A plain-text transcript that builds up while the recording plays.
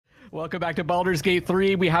Welcome back to Baldur's Gate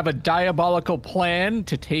 3. We have a diabolical plan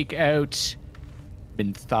to take out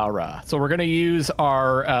Mind Flayer. So we're going to use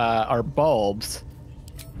our bulbs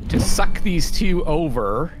to suck these two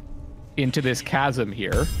over into this chasm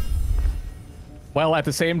here, while at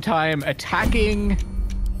the same time attacking.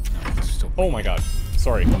 Oh my god.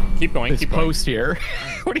 Sorry. Keep going. This post here.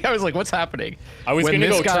 I was like, what's happening? I was going to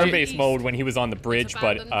go turn-based mode when he was on the bridge,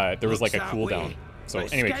 but there was like a cooldown. So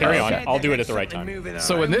anyway, carry on. I'll do it at the right time.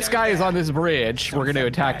 So when this guy is on this bridge, we're going to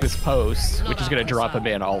attack this post, which is going to drop him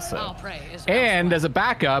in also. And as a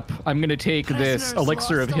backup, I'm going to take this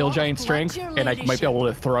elixir of Hill Giant Strength, and I might be able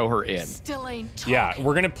to throw her in. Yeah,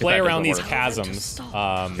 we're going to play around these chasms.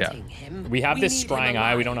 We have this scrying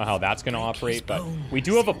eye. We don't know how that's going to operate, but we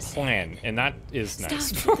do have a plan, and that is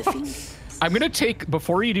nice. I'm going to take,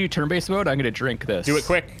 before you do turn-based mode, I'm going to drink this. Do it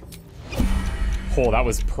quick. Oh, that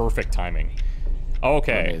was perfect timing.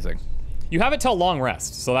 Okay. Amazing. You have it till long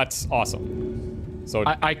rest, so that's awesome. So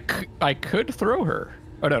I could throw her.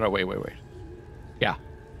 Oh, no, wait. Yeah.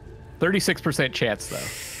 36% chance, though.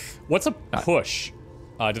 What's a push?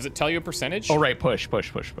 Does it tell you a percentage? Oh, right, push.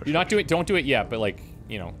 You're not doing, don't do it yet, but like,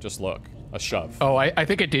 you know, just look. A shove. Oh, I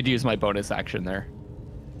think it did use my bonus action there.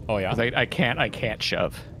 Oh, yeah? I can't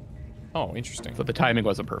shove. Oh, interesting. So the timing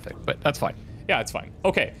wasn't perfect, but that's fine. Yeah, it's fine.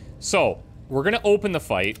 Okay, so we're gonna open the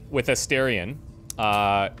fight with Astarion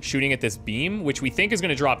shooting at this beam, which we think is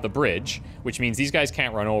gonna drop the bridge, which means these guys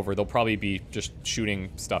can't run over. They'll probably be just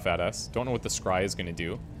shooting stuff at us. Don't know what the scry is gonna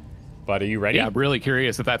do. But are you ready? Yeah, I'm really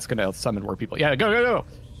curious if that's gonna summon more people. Yeah, go.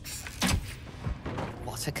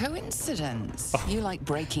 What a coincidence. You like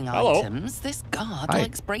breaking Hello. items. This guard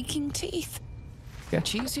likes breaking teeth. Yeah.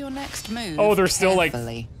 Choose your next move. Oh, they're still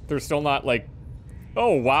carefully. like, they're still not like,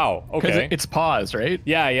 oh, wow, okay. It's paused, right?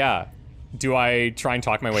 Yeah. Do I try and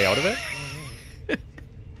talk my way out of it?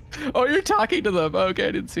 Oh, you're talking to them. Okay,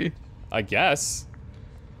 I didn't see. I guess.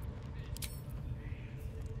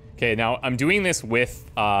 Okay, now I'm doing this with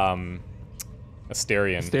Astarion.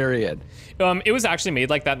 It was actually made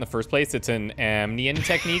like that in the first place. It's an Amnian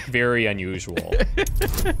technique, very unusual.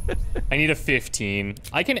 I need a 15.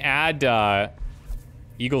 I can add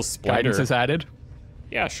Eagle's Splendor. Guidance is added?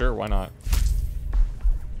 Yeah, sure, why not?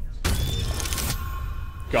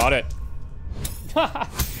 Got it.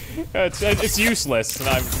 it's useless,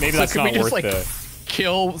 and maybe that's not worth it.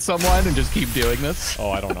 Kill someone and just keep doing this?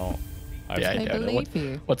 Oh, I don't know. I believe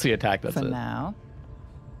you. What's the attack that's for now?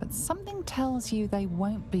 But something tells you they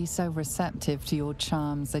won't be so receptive to your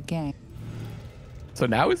charms again. So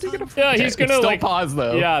now is he gonna? Yeah, he's gonna still like pause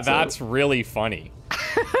though. Yeah, so. that's really funny.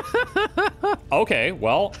 Okay,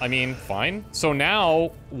 well, I mean, fine. So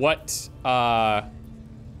now, what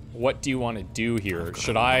do you want to do here?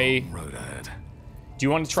 Should I? Do you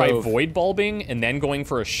want to try void bulbing and then going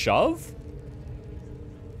for a shove?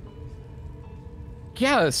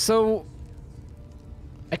 Yeah. So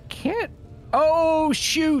I can't. Oh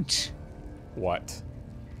shoot! What?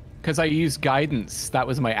 Because I used guidance. That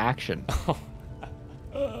was my action.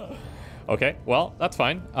 Okay, well, that's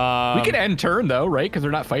fine. We can end turn though, right? Because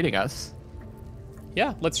they're not fighting us.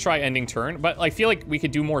 Yeah, let's try ending turn. But I feel like we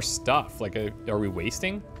could do more stuff. Like, are we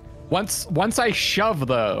wasting? Once I shove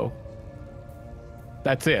though,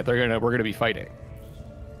 that's it. We're gonna be fighting.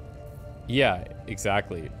 Yeah,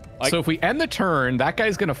 exactly. So if we end the turn, that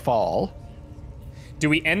guy's gonna fall. Do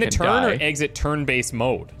we end the turn or exit turn-based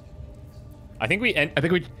mode? I think we end. I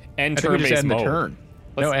think we end turn-based mode. The turn.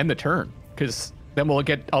 No, end the turn, because then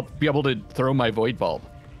I'll be able to throw my void bulb.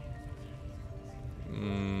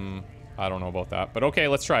 I don't know about that, but okay,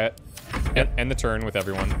 let's try it. End the turn with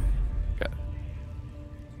everyone. Okay.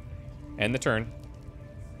 End the turn.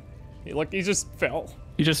 Look, he just fell.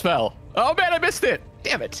 He just fell. Oh man, I missed it.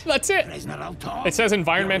 Damn it. That's it. It says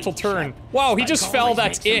environmental turn. Wow, he just fell.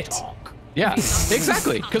 That's it. Yeah,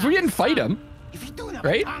 exactly. Because we didn't fight him,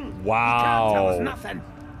 right? Wow.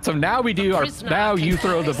 So now we do our. Now you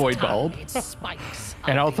throw the void bulb,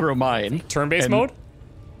 and I'll throw mine. Turn-based mode?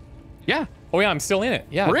 Yeah. Oh yeah, I'm still in it.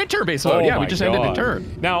 Yeah. We're in turn-based mode. Yeah, we just ended the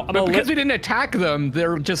turn. Now, but because we didn't attack them,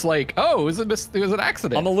 they're just like, oh, it was an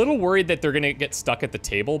accident. I'm a little worried that they're gonna get stuck at the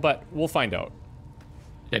table, but we'll find out.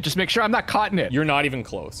 Yeah, just make sure I'm not caught in it. You're not even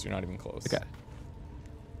close. You're not even close. Okay.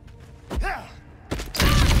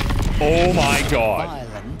 Oh my god.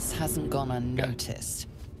 Violence hasn't gone unnoticed.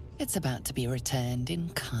 It's about to be returned in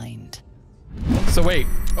kind. So wait.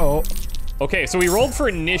 Oh. Okay, so we rolled for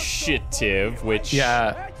initiative, which...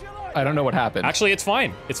 Yeah. I don't know what happened. Actually, it's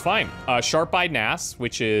fine. It's fine. Sharp-eyed Nass,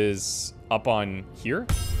 which is up on here.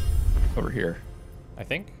 Over here. I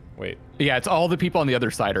think. Wait. Yeah, it's all the people on the other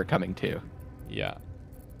side are coming too. Yeah.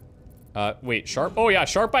 Wait, Sharp? Oh yeah,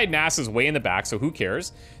 Sharp-eyed Nass is way in the back, so who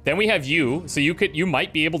cares? Then we have you, so you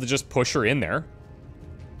might be able to just push her in there.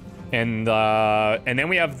 And then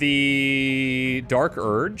we have the Dark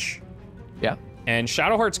Urge. Yeah. And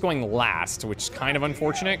Shadowheart's going last, which is kind of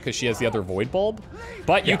unfortunate because she has the other Void Bulb.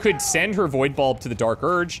 But you could send her Void Bulb to the Dark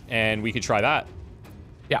Urge, and we could try that.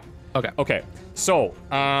 Yeah. Okay. Okay. So,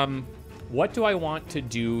 what do I want to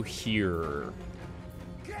do here?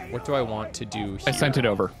 What do I want to do here? I sent it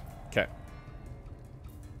over. Okay.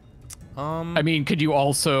 I mean, could you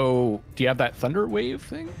also... Do you have that Thunder Wave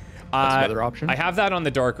thing? That's another option. I have that on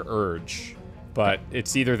the Dark Urge, but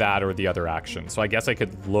it's either that or the other action. So I guess I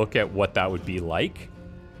could look at what that would be like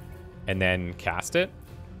and then cast it.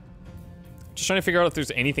 Just trying to figure out if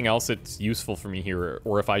there's anything else that's useful for me here,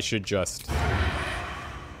 or if I should just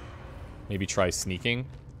maybe try sneaking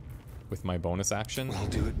with my bonus action. I'll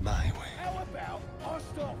do it my way.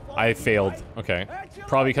 I failed. Okay.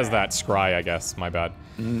 Probably because of that scry, I guess. My bad.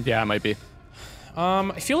 Yeah, it might be.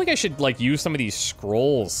 I feel like I should, like, use some of these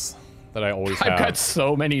scrolls that I always have. I've got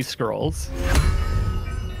so many scrolls.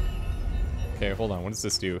 Okay, hold on. What does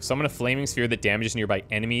this do? Summon a flaming sphere that damages nearby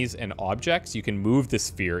enemies and objects. You can move the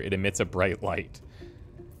sphere. It emits a bright light.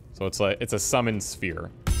 So it's like, it's a summon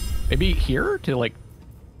sphere. Maybe here to, like,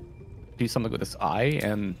 do something with this eye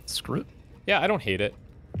and screw it? Yeah, I don't hate it.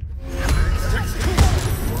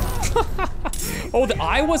 Oh, the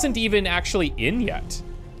eye wasn't even actually in yet.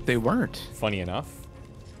 They weren't. Funny enough.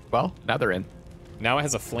 Well, now they're in. Now it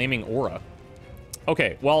has a flaming aura.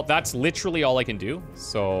 Okay, well, that's literally all I can do,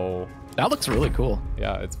 so... That looks really cool.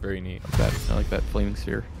 Yeah, it's very neat. I like that flaming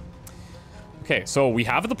sphere. Okay, so we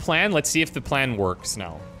have the plan. Let's see if the plan works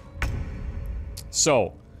now.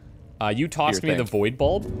 So, you tossed me the Void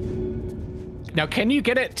Bulb. Now, can you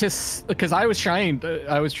get it to... Because I was trying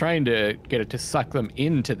to get it to suck them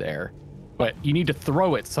into there, but you need to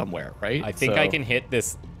throw it somewhere, right? I think I can hit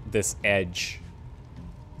this edge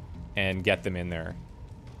and get them in there.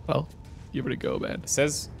 Well, give it a go, man. It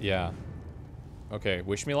says, yeah. Okay,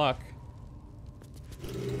 wish me luck.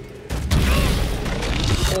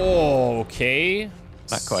 Okay.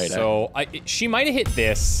 Not quite. So, she might have hit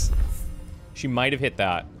this. She might have hit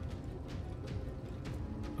that.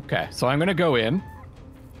 Okay, so I'm gonna go in.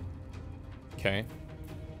 Okay.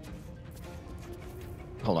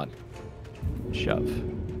 Hold on. Shove.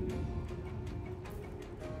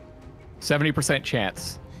 70%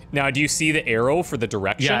 chance. Now, do you see the arrow for the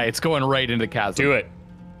direction? Yeah, it's going right into the chasm. Do it.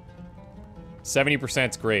 70%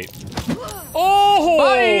 is great. Oh!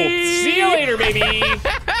 Bye! See you later, baby!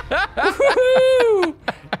 Woohoo!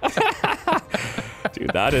 Dude,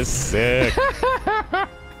 that is sick.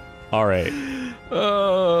 All right.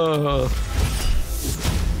 Oh.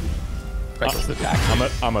 Reckless attack.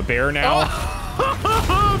 I'm a bear now.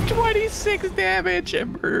 Oh, 26 damage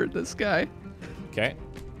and murdered this guy. Okay.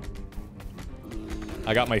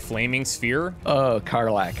 I got my flaming sphere. Oh,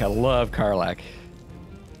 Karlach. I love Karlach.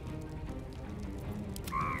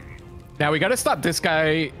 Now we gotta stop this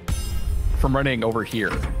guy from running over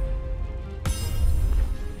here.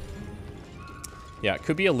 Yeah, it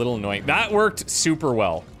could be a little annoying. That worked super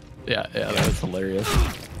well. Yeah, that was hilarious.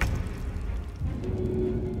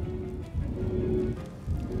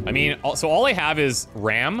 I mean, so all I have is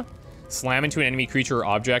ram, slam into an enemy creature or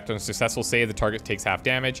object. On a successful save, the target takes half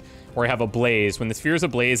damage. Or I have a blaze. When the sphere is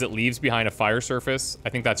ablaze, it leaves behind a fire surface. I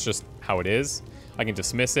think that's just how it is. I can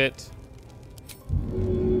dismiss it.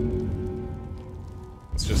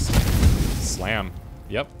 Let's just slam.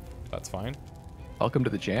 Yep, that's fine. Welcome to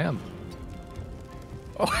the jam.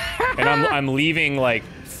 And I'm leaving like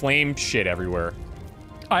flame shit everywhere.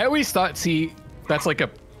 I always thought, see, that's like a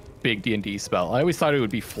big D&D spell. I always thought it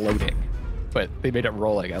would be floating, but they made it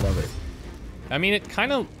rolling. I love it. I mean, it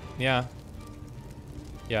kind of, yeah.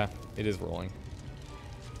 Yeah, it is rolling.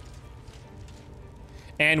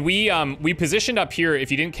 And we positioned up here,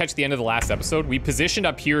 if you didn't catch the end of the last episode, we positioned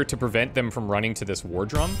up here to prevent them from running to this war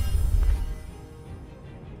drum.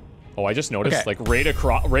 Oh, I just noticed, like,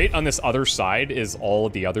 right on this other side is all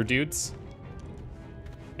of the other dudes.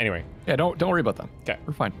 Anyway. Yeah, don't worry about them. Okay.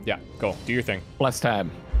 We're fine. Yeah, go. Do your thing. Less time.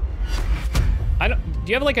 Do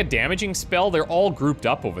you have, like, a damaging spell? They're all grouped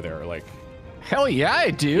up over there, like... Hell yeah,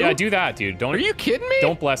 I do. Yeah, do that, dude. Don't... Are you kidding me?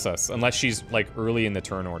 Don't bless us, unless she's, like, early in the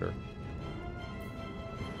turn order.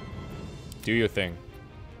 Do your thing.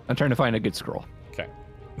 I'm trying to find a good scroll. Okay.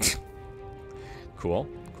 Cool.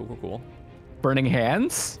 Cool. Burning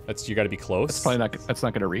Hands? You gotta be close. That's probably not, that's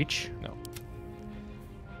not gonna reach. No.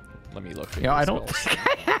 Let me look. Yeah, I don't think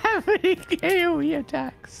I have any AoE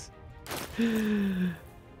attacks.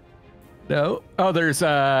 No. Oh, there's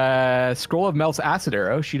a scroll of Melt's acid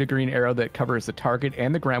arrow. Shoot a green arrow that covers the target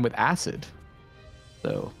and the ground with acid.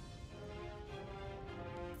 So.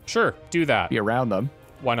 Sure, do that. Be around them.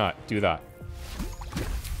 Why not? Do that.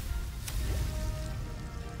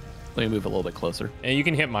 Let me move a little bit closer. And you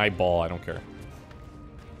can hit my ball. I don't care.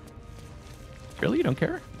 Really? You don't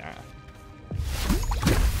care? Nah.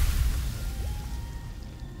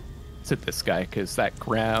 Let's hit this guy, because that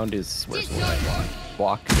ground is... Where's the I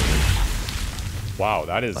walk? Wow,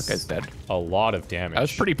 that is That guy's dead. a lot of damage. That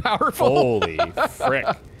was pretty powerful. Holy frick.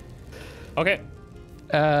 Okay.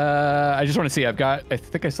 I just want to see. I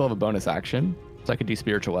think I still have a bonus action, so I could do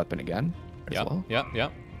spiritual weapon again. Yeah, well. yeah.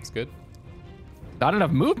 It's good. Not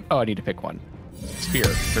enough move. Oh, I need to pick one. Spear.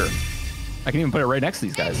 Sure. I can even put it right next to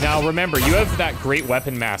these guys. Now, remember, you have that great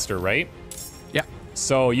weapon master, right? Yeah.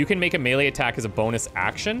 So you can make a melee attack as a bonus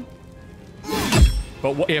action.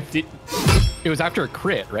 But what If it was after a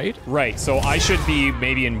crit, right? Right. So I should be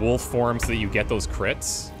maybe in wolf form so that you get those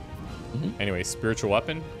crits. Anyway, spiritual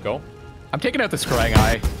weapon. Go. I'm taking out the scrying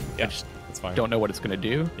eye. Yeah, I just that's fine. don't know what it's going to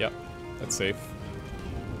do. Yep. That's safe.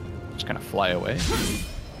 Just kind of fly away.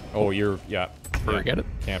 Oh, you're... Yeah. Forget it.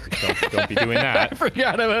 Don't be doing that. I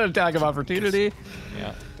forgot about attack of opportunity.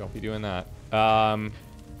 Yeah, don't be doing that. I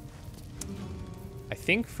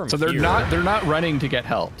think from So they're not running to get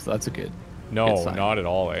help. So that's a good. No, good sign. not at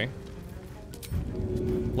all, eh?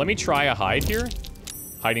 Let me try a hide here.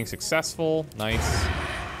 Hiding successful. Nice.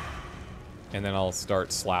 And then I'll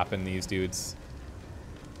start slapping these dudes.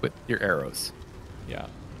 With your arrows. Yeah.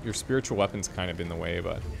 Your spiritual weapon's kind of in the way,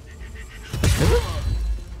 but...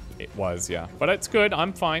 It was, yeah. But it's good.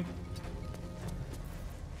 I'm fine.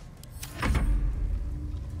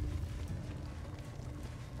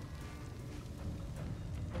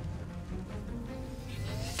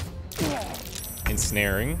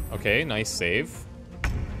 Ensnaring. Okay, nice save.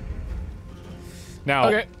 Now,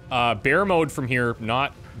 Okay. bear mode from here,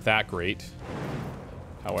 not that great.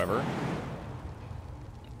 However.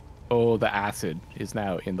 Oh, the acid is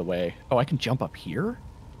now in the way. Oh, I can jump up here?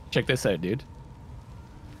 Check this out, dude.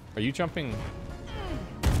 Are you jumping?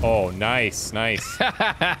 Oh, nice, nice.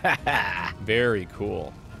 Very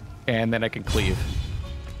cool. And then I can cleave.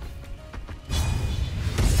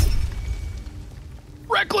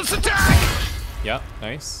 Reckless attack! Yeah,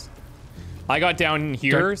 nice. I got down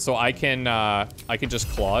here, so I can just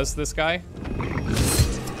claws this guy.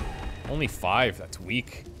 Only 5, that's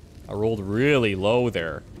weak. I rolled really low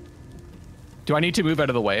there. Do I need to move out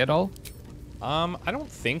of the way at all? I don't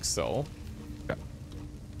think so. Okay.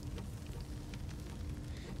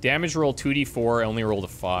 Damage roll 2d4, I only rolled a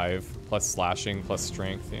 5. Plus slashing, plus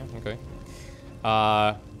strength, yeah,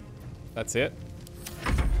 okay. That's it.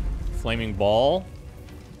 Flaming ball.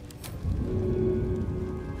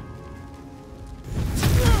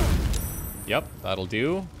 Yep, that'll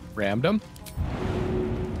do. Rammed him.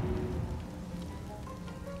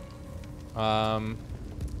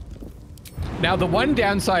 Now, the one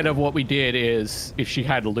downside of what we did is if she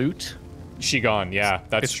had loot, She gone, yeah,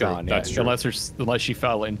 that's it's true. gone. That's Yeah. true. Unless she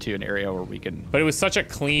fell into an area where we can. But it was such a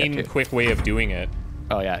clean, Get to- quick way of doing it.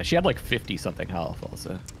 Oh yeah, she had like 50 something health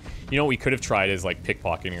also. You know what we could have tried is like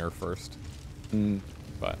pickpocketing her first.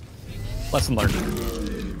 But Lesson learned.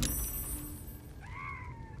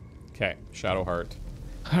 okay, Shadowheart.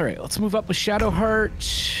 All right, let's move up with Shadowheart.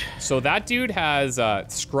 So that dude has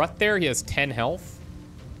Scrut there. He has 10 health.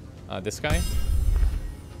 This guy.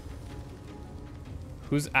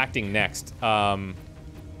 Who's acting next?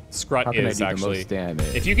 Scrut How can I is do the actually. most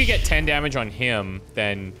damage? If you could get 10 damage on him,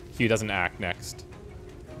 then he doesn't act next.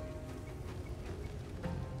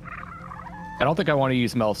 I don't think I want to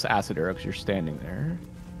use Mel's acid arrow because you're standing there.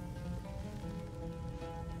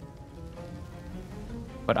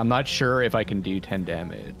 But I'm not sure if I can do 10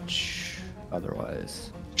 damage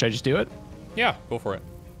otherwise. Should I just do it? Yeah, go for it.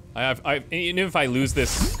 Even if I lose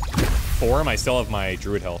this form, I still have my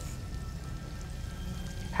druid health.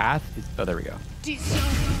 Path is... Oh, there we go.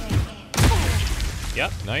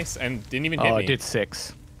 Yep, nice. And didn't even hit Oh, me. it did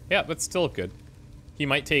 6. Yeah, but still good. He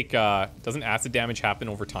might take, doesn't acid damage happen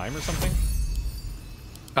over time or something?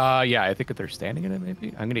 Yeah, I think if they're standing in it,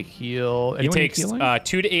 maybe. I'm going to heal. He Anyone need takes healing?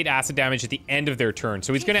 2 to 8 acid damage at the end of their turn.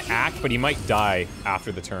 So he's going to act, but he might die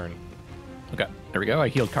after the turn. Okay, there we go. I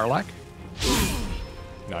healed Karlak.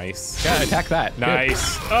 Nice. Yeah, attack that. Good.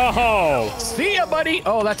 Nice. Oh! See ya, buddy.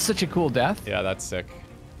 Oh, that's such a cool death. Yeah, that's sick.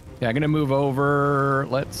 Yeah, I'm going to move over.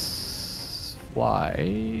 Let's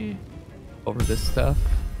fly over this stuff.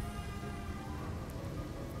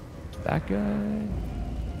 That guy.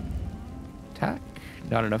 Attack.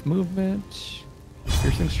 Not enough movement.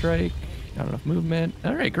 Piercing strike. Not enough movement.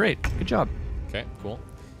 All right, great. Good job. Okay, cool.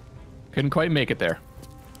 Couldn't quite make it there.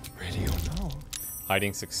 Ready or not?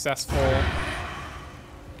 Hiding successful.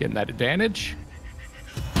 Getting that advantage.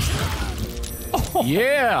 Oh.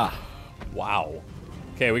 Yeah. Wow.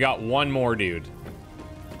 Okay, we got one more dude.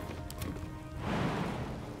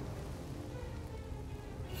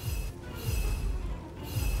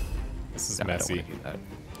 This is messy.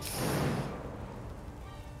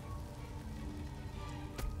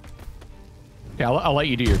 Yeah, I'll let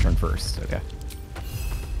you do your turn first. Okay.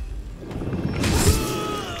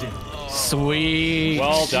 Sweet.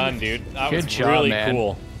 Well done, dude. That Good was job, really man.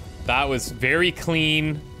 cool. That was very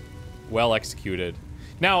clean, well executed.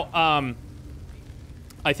 Now,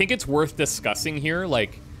 I think it's worth discussing here.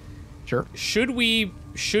 Like, Sure. should we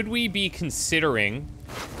be considering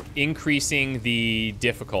increasing the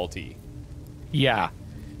difficulty? Yeah.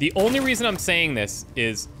 The only reason I'm saying this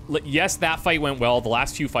is, yes, that fight went well. The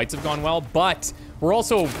last few fights have gone well, but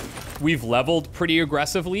we've leveled pretty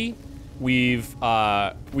aggressively. We've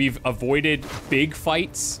avoided big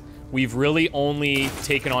fights. We've really only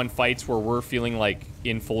taken on fights where we're feeling like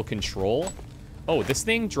in full control. Oh, this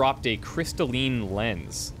thing dropped a crystalline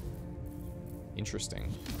lens.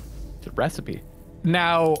 Interesting. It's a recipe.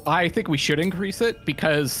 Now, I think we should increase it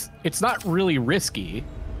because it's not really risky,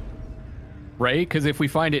 right? Because if we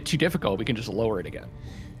find it too difficult, we can just lower it again.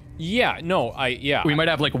 Yeah, no, yeah. We might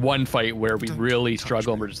have like one fight where we really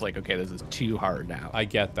struggle and we're just like, okay, this is too hard now. I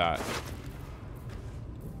get that.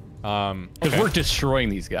 Because Okay. we're destroying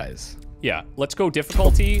these guys. Yeah, let's go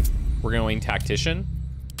difficulty. We're going tactician.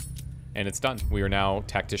 And it's done. We are now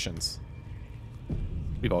tacticians.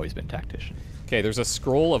 We've always been tactician. Okay, there's a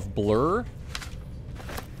scroll of blur.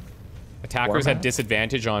 Attackers have Warmap.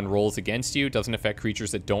 disadvantage on rolls against you. Doesn't affect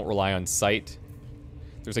creatures that don't rely on sight.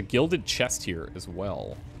 There's a gilded chest here as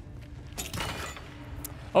well.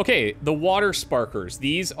 Okay, the water sparkers.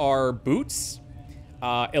 These are boots.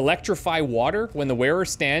 Electrify water. When the wearer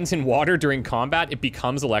stands in water during combat, it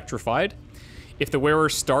becomes electrified. If the wearer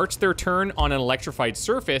starts their turn on an electrified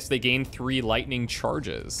surface, they gain 3 lightning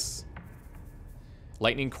charges.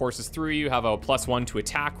 Lightning courses through you, have a +1 to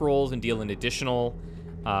attack rolls, and deal an additional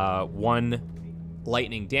 1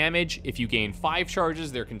 lightning damage. If you gain 5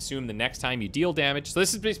 charges, they're consumed the next time you deal damage. So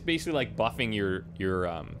this is basically like buffing your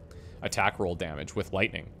attack roll damage with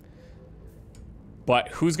lightning. But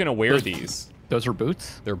who's gonna wear these? Those are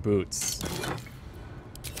boots? They're boots.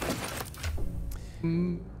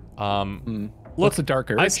 What's a dark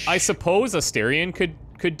urge? I suppose Astarion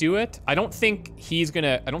could do it. I don't think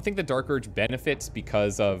the dark urge benefits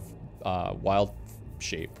because of wild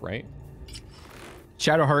shape, right?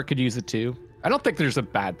 Shadowheart could use it too. I don't think there's a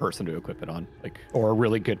bad person to equip it on, like, or a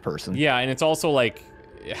really good person. Yeah, and it's also like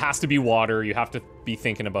it has to be water. You have to be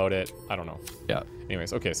thinking about it. I don't know. Yeah.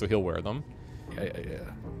 Anyways, okay, so he'll wear them. Yeah. Okay.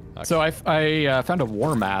 So I found a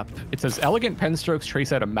war map. It says elegant pen strokes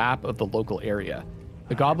trace out a map of the local area.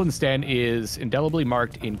 The goblin's den is indelibly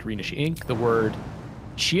marked in greenish ink. The word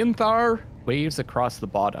Chianthar waves across the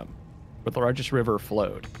bottom, where the largest river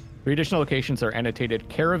flowed. 3 additional locations are annotated.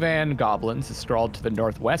 Caravan Goblins is scrawled to the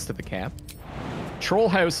northwest of the camp. Troll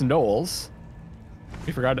House Knolls,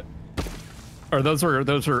 we forgot it. Or those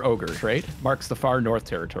are ogres, right? Marks the far north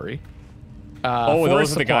territory. Oh,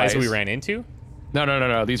 those are the guys we Supplies- ran into?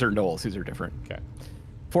 No. These are gnolls. These are different. Okay.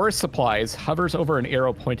 Forest Supplies hovers over an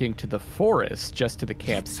arrow pointing to the forest just to the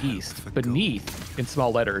camp's east. Beneath, in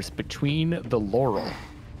small letters, between the laurel.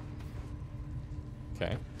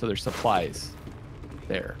 Okay. So there's supplies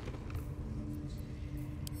there.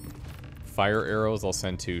 Fire arrows I'll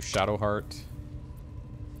send to Shadowheart.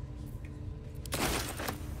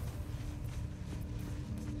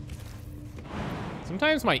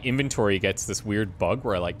 Sometimes my inventory gets this weird bug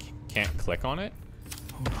where I like can't click on it.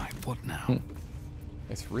 All right, what now?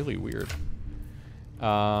 It's really weird.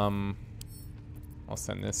 I'll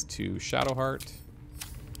send this to Shadowheart.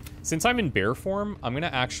 Since I'm in bear form, I'm gonna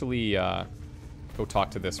actually go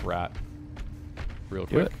talk to this rat real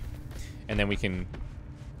quick. it. And then we can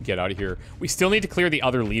get out of here. We still need to clear the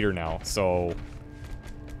other leader now, so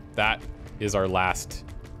that is our last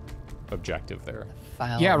objective there.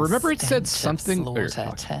 Yeah, remember it said Stench of something-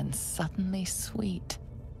 Slaughter turns suddenly sweet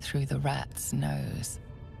through the rat's nose.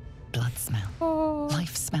 Blood smell,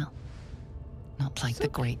 life smell. Not like the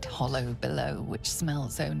great hollow below, which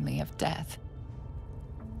smells only of death.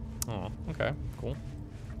 Oh, okay, cool.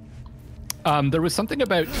 There was something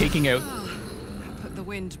about taking out Put the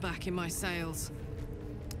wind back in my sails.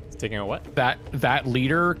 It's taking out what? that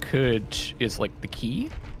leader is like the key.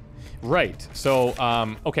 Right. So,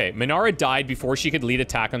 okay, Minara died before she could lead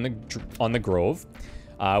attack on the grove.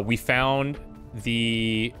 We found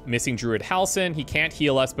the missing druid Halsin. He can't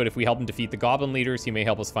heal us, but if we help him defeat the goblin leaders, he may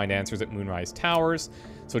help us find answers at Moonrise Towers.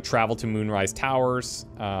 So travel to Moonrise Towers.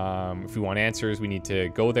 If we want answers, we need to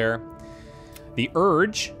go there. The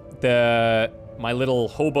Urge, my little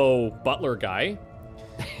hobo butler guy,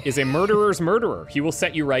 is a murderer's murderer. He will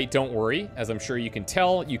set you right, don't worry. As I'm sure you can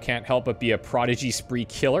tell, you can't help but be a prodigy spree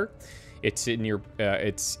killer. It's in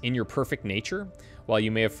your perfect nature. While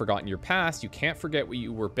you may have forgotten your past, you can't forget what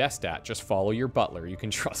you were best at. Just follow your butler. You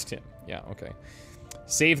can trust him. Yeah, okay.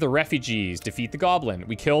 Save the refugees. Defeat the goblin.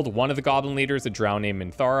 We killed one of the goblin leaders, a drow named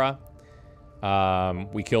Minthara.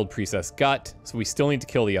 We killed Priestess Gut, so we still need to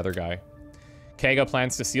kill the other guy. Kaga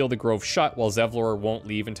plans to seal the grove shut, while Zevlor won't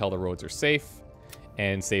leave until the roads are safe.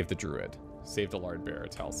 And save the druid. Save the Lard Bear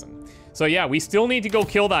at Halsin. So yeah, we still need to go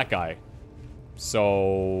kill that guy.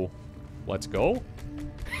 So, let's go.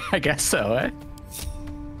 I guess so, eh?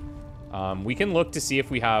 We can look to see if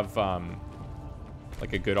we have,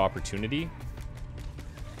 like a good opportunity.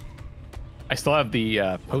 I still have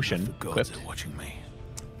the potion The gods equipped. are watching me.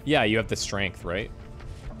 Yeah, you have the strength, right?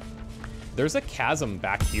 There's a chasm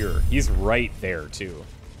back here. He's right there, too.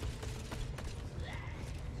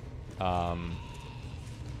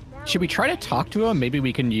 Should we try to talk to him? Maybe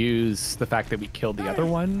we can use the fact that we killed the other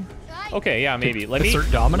one. Okay, yeah, maybe. Let me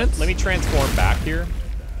assert dominance. Let me transform back here.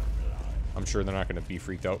 I'm sure they're not going to be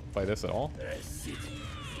freaked out by this at all.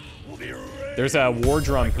 There's a war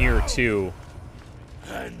drum here, too.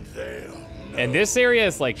 And this area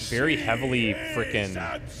is, like, very heavily freaking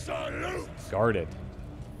guarded.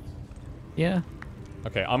 Yeah.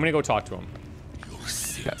 Okay, I'm going to go talk to him.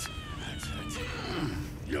 Okay.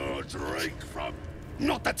 Your drink from...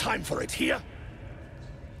 Not the time for it here.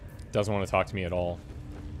 Doesn't want to talk to me at all.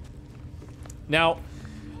 Now,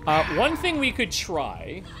 one thing we could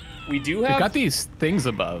try... We do have... We've got these things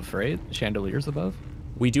above, right? Chandeliers above.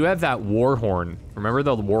 We do have that war horn. Remember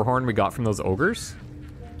the war horn we got from those ogres?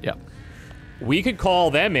 Yep. We could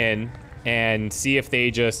call them in and see if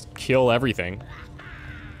they just kill everything.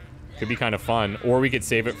 Could be kind of fun. Or we could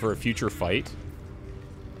save it for a future fight.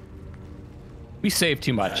 We saved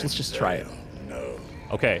too much. Let's just try it.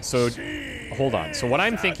 Okay, so hold on. So what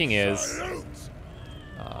I'm thinking is...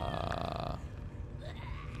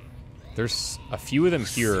 there's a few of them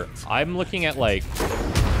here. I'm looking at, like...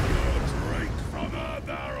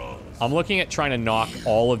 I'm looking at trying to knock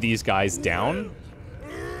all of these guys down.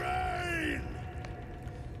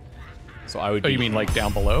 So I would Oh, you mean like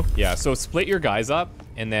down below? Yeah, so split your guys up,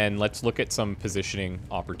 and then let's look at some positioning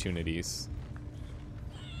opportunities.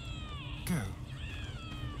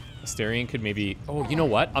 Astarion could maybe... Oh, you know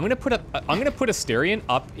what? I'm gonna put Astarion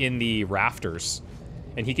up in the rafters,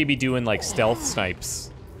 and he could be doing, like, stealth snipes.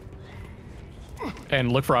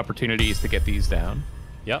 And look for opportunities to get these down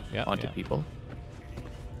Yep, onto people.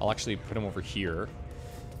 I'll actually put him over here.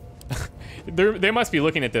 They must be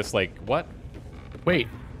looking at this like, what? Wait,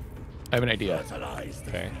 I have an idea.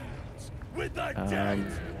 Okay. With the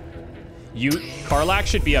Karlak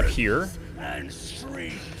should be up here,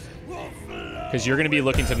 because you're going to be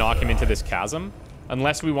looking to knock him into this chasm.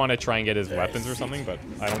 Unless we want to try and get his weapons or something, but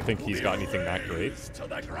I don't think he's got anything that great. to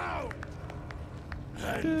the ground.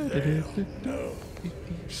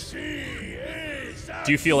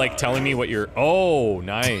 Do you feel like telling me what you're... Oh,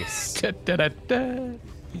 nice.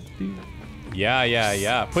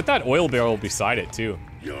 Yeah. Put that oil barrel beside it, too.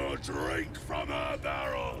 Your drink from her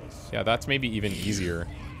barrels. Yeah, that's maybe even easier.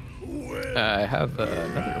 I have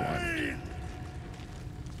another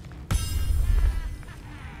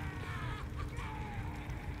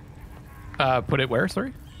one. Put it where,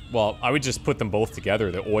 sorry? Well, I would just put them both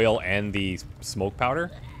together, the oil and the smoke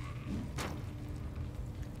powder.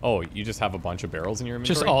 Oh, you just have a bunch of barrels in your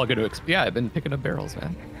inventory? Just all good to yeah, I've been picking up barrels,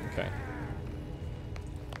 man. Okay. I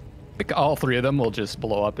think all three of them will just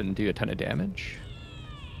blow up and do a ton of damage.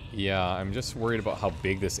 Yeah, I'm just worried about how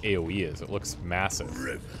big this AoE is. It looks massive.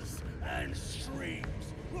 Rivers and streams.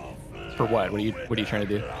 For what? What are you trying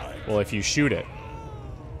to do? Well, if you shoot it,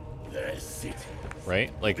 The city.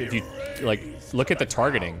 right? Like, if you, like, look at the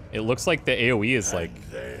targeting. It looks like the AoE is, like,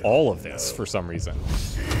 all of this for some reason.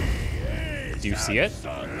 Do you see it?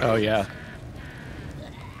 Oh, yeah.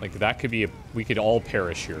 Like, that could be we could all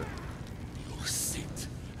perish here.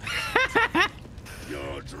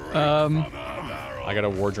 I got a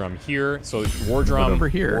war drum here. So, war drum, over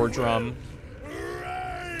here. war drum.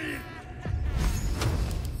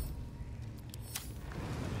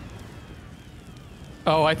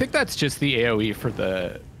 Oh, I think that's just the AoE for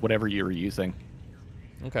the whatever you were using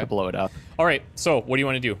Okay. to blow it up. All right. So, what do you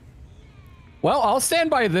want to do? Well, I'll stand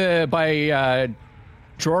by Jor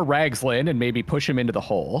Ragslin and maybe push him into the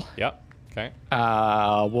hole. Yep. Okay.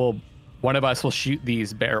 We'll One of us will shoot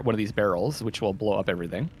one of these barrels, which will blow up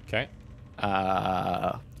everything. Okay.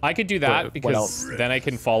 Uh, I could do that what because else? then I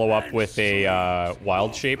can follow up with a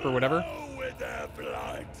wild shape or whatever. With their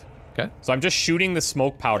blood okay. So I'm just shooting the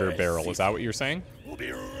smoke powder barrel. Is that what you're saying? will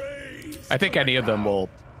be raised. I think any of them will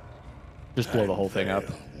just blow the whole thing up.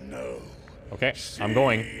 No. Okay, I'm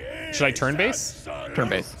going. Should I turn base? Turn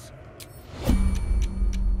base.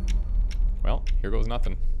 Well, here goes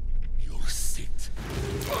nothing. You'll sit.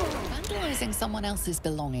 Vandalizing someone else's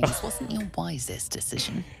belongings wasn't your wisest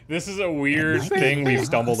decision. This is a weird might be thing we've fast.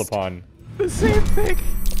 stumbled upon. The same thing.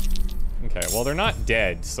 Okay, well they're not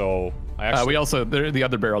dead, so I actually We also the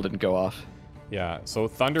other barrel didn't go off. yeah. So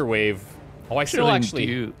Thunder Wave. Oh, I still Shouldn't actually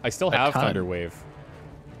do I still a have ton. Thunder Wave.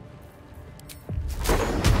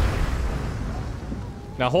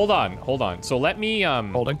 Now hold on. So let me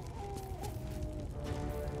Holding.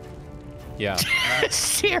 yeah.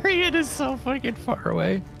 Astarion is so fucking far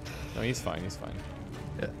away. No, he's fine.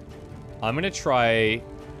 Yeah. I'm gonna try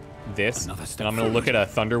this, Another and step I'm gonna look at a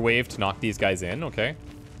Thunder Wave to knock these guys in. Okay.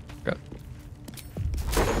 Okay.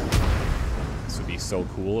 This would be so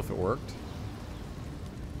cool if it worked.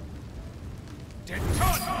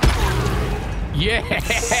 Yeah,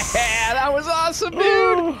 that was awesome,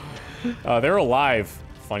 dude. They're alive.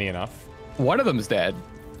 Funny enough, One of them's dead.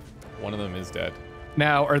 one of them is dead.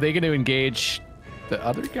 Now, are they going to engage the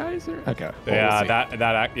other guys? Or? Okay. well, Yeah,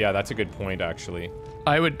 we'll see. yeah, that's a good point actually.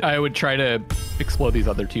 I would try to explode these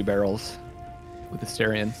other two barrels with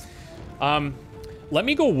Astarion. Let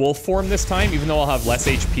me go wolf form this time, even though I'll have less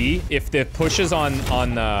HP. If the pushes on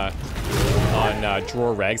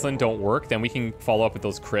Dror Raglan don't work, then we can follow up with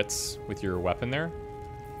those crits with your weapon there.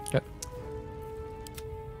 Okay.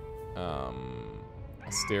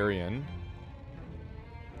 Astarion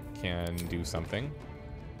can do something.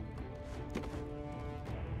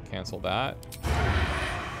 Cancel that.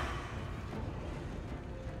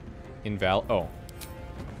 Oh.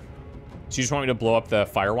 So you just want me to blow up the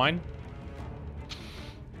fire wine?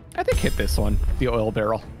 I think hit this one, the oil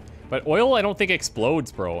barrel. But oil, I don't think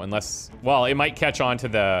explodes, bro. Unless, well, it might catch on to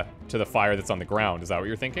the fire that's on the ground. Is that what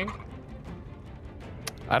you're thinking?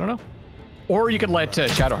 I don't know. Or you could let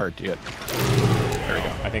Shadowheart do it. There we go.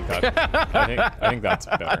 I think that. I think that's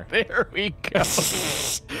better. There we go.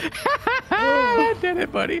 Did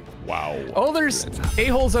it, buddy. Wow. Oh, there's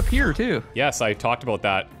a-holes up here, too. Yes, I talked about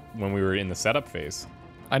that when we were in the setup phase.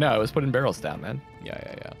 I know, I was putting barrels down, man.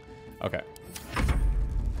 Yeah. Okay.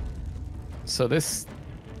 So this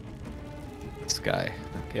guy.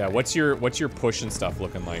 Yeah. What's your push and stuff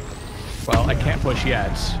looking like? Well, I can't push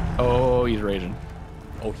yet. Oh, he's raging.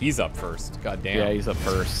 Oh, he's up first. God damn. Yeah, he's up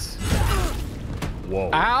first. Whoa.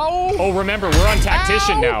 Ow! Oh, remember, we're on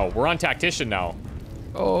tactician Ow! now. We're on tactician now.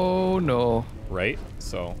 Oh, no. Right?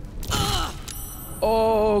 So.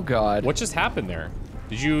 Oh, God. What just happened there?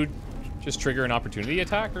 Did you just trigger an opportunity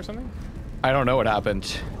attack or something? I don't know what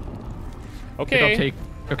happened. Okay.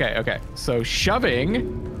 Okay. So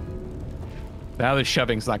shoving. Now the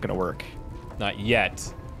shoving's not gonna work. Not yet.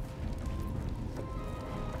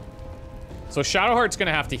 So Shadowheart's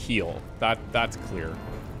gonna have to heal. That's clear.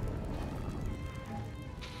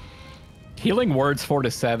 Healing words 4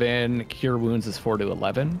 to 7. Cure wounds is 4 to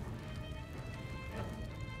 11.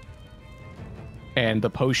 And the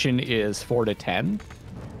potion is 4 to 10.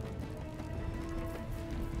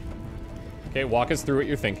 Okay, walk us through what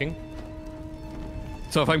you're thinking.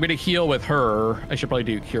 So if I'm gonna heal with her, I should probably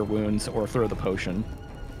do cure wounds or throw the potion.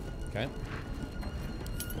 Okay.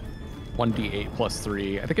 1d8 plus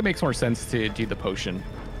 3. I think it makes more sense to do the potion.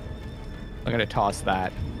 I'm gonna toss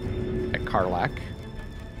that at Karlak.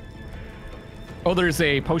 Oh, there's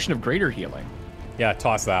a potion of greater healing. Yeah,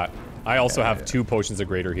 toss that. I also have yeah. 2 potions of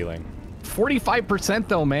greater healing. 45%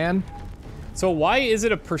 though, man. So why is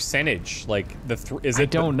it a percentage? Like I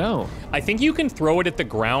don't know. I think you can throw it at the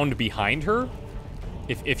ground behind her.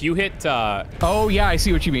 If you hit Oh yeah, I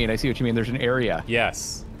see what you mean. There's an area.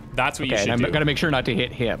 yes. That's what you Okay, should and do. I'm gonna make sure not to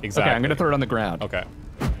hit him. Exactly. Okay, I'm gonna throw it on the ground. Okay.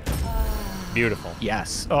 Beautiful.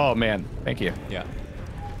 Yes. Oh man, thank you. Yeah.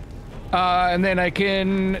 And then I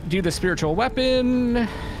can do the spiritual weapon,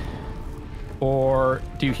 or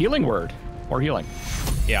do healing word, or healing.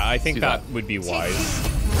 Yeah, I think do that that. would be wise.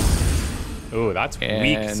 Ooh, that's weak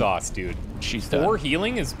And sauce, dude. She's 4 done.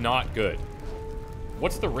 healing is not good.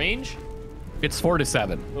 What's the range? It's 4 to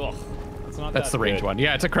 7. Ugh, that's not That's that the range good. one.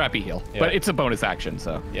 Yeah, it's a crappy heal, Yeah. but it's a bonus action,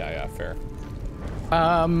 so. Yeah, fair.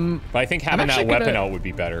 But But I think having that actually weapon gonna- out would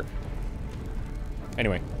be better.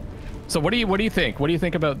 Anyway, So what do you think? What do you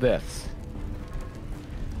think about this?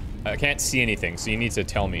 I can't see anything, so you need to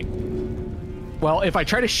tell me. Well, if I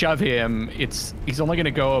try to shove him, he's only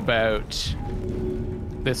gonna go about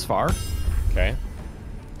this far. Okay.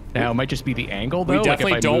 Now it might just be the angle though. We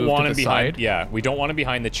definitely don't want him behind. Side. Yeah, we don't want him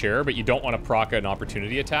behind the chair, but you don't want to proc an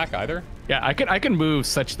opportunity attack either. Yeah, I can move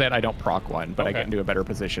such that I don't proc one, but I Okay. get into a better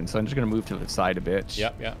position. So I'm just gonna move to the side a bit.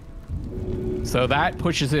 Yep, yep. So that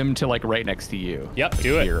pushes him to like right next to you. Yep, like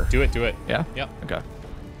do it. here. Do it, do it. Yeah? Yep. Okay.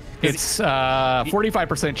 It's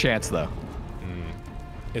 45% chance though.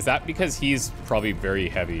 Is that because he's probably very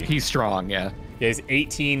heavy? He's strong, yeah. He has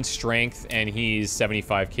 18 strength and he's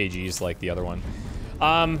 75 kgs like the other one.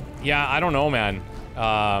 Yeah, I don't know, man.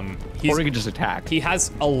 Or we can just attack. He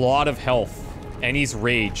has a lot of health and he's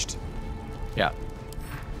raged. Yeah.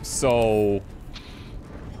 So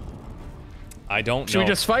I don't know. Should we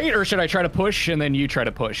just fight, or should I try to push and then you try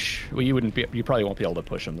to push? Well, you wouldn't be. You probably won't be able to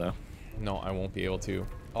push him though. No, I won't be able to.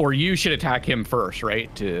 Or you should attack him first, right?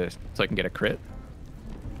 So I can get a crit.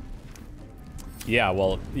 Yeah,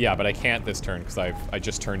 well, yeah, but I can't this turn because I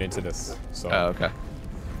just turned into this. So. Oh, okay.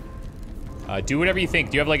 Do whatever you think.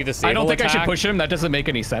 Do you have like a disable I don't think attack? I should push him. That doesn't make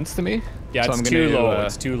any sense to me. Yeah, so it's I'm too gonna, low.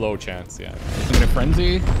 It's too low chance. Yeah. I'm gonna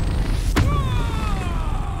frenzy.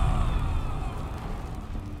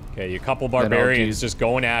 Okay, you couple barbarians just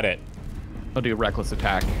going at it. I'll do reckless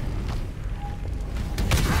attack.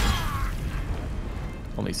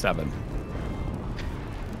 Only 7.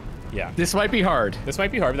 Yeah. This might be hard. This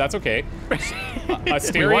might be hard, but that's okay. We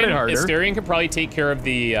want it harder. Astarion can probably take care of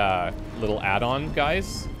the little add-on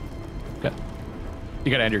guys. Okay.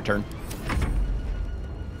 You gotta end your turn.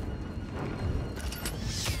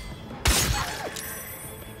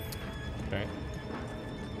 Okay.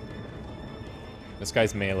 This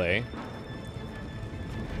guy's melee.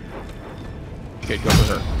 Okay, go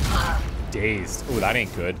for her. Dazed. Oh, that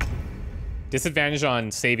ain't good. Disadvantage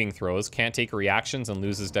on saving throws. Can't take reactions and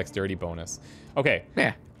loses dexterity bonus. Okay.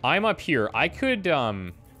 Yeah. I'm up here. I could, Okay.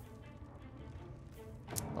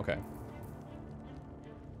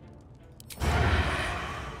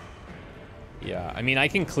 Yeah, I mean, I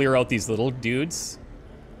can clear out these little dudes,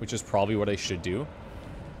 which is probably what I should do.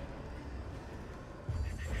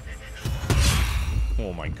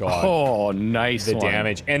 Oh my god. Oh, nice The one.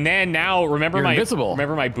 damage. And then now, remember You're my invisible.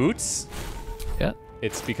 remember my boots? Yeah.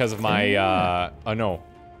 It's because of my, oh no,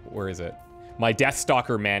 where is it? My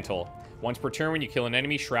Deathstalker mantle. Once per turn, when you kill an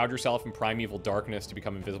enemy, shroud yourself in primeval darkness to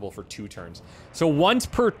become invisible for 2 turns. So once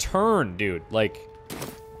per turn, dude, like,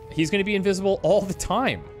 he's gonna be invisible all the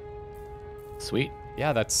time. Sweet.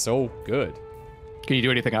 Yeah, that's so good. Can you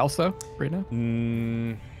do anything else though, right now?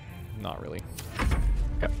 Not really.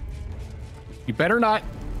 Okay. You better not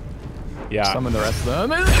Yeah. summon the rest of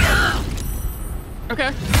them.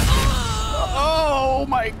 Okay. Oh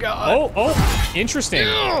my god. Oh, interesting.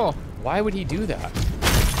 Oh. Why would he do that?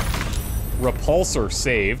 Repulsor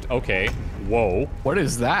saved. Okay. Whoa. What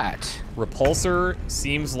is that? Repulsor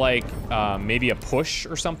seems like maybe a push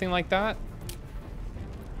or something like that.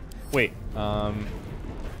 Wait.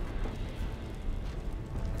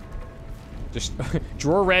 Just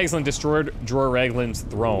Dror Raglan destroyed Dror Raglan's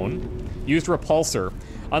throne. Used Repulsor.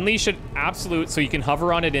 Unleash an absolute, so you can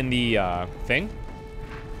hover on it in the thing.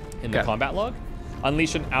 In the Okay. combat log.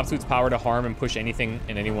 Unleash an absolute's power to harm and push anything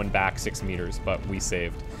and anyone back 6 meters, but we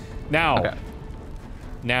saved. Now, Okay.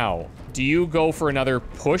 now, do you go for another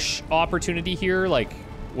push opportunity here? Like,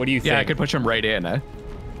 what do you think? Yeah, I could push him right in, eh?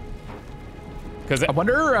 Because I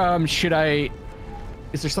wonder, should I...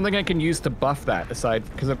 Is there something I can use to buff that aside?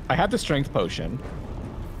 Because I have the strength potion.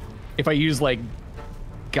 If I use, like,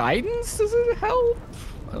 guidance, does it help?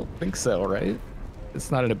 I don't think so, right?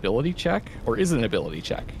 It's not an ability check? Or is it an ability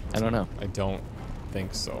check? I don't know. I don't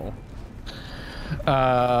think so.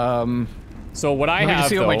 So what I let me have, just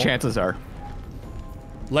see what my though- chances are.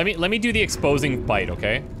 Let me do the exposing bite,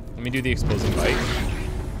 okay? Let me do the exposing bite.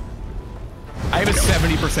 I have a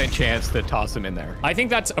 70% chance to toss him in there. I think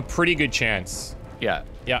that's a pretty good chance. Yeah.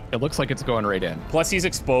 Yeah. It looks like it's going right in. Plus he's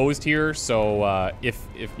exposed here, so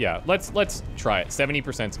yeah, let's try it.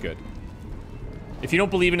 70%'s good. If you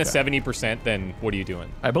don't believe in a 70%, then what are you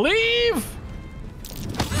doing? I believe!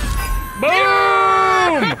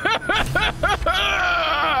 Boom!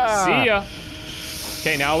 See ya.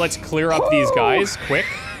 Okay, now let's clear up these guys quick.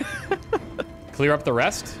 Clear up the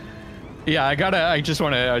rest. Yeah, I just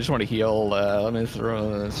want to heal. Let me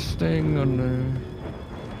throw a sting on the...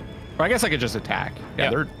 Or I guess I could just attack.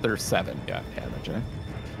 Yeah, Yeah. they're 7. Yeah. Damage, eh?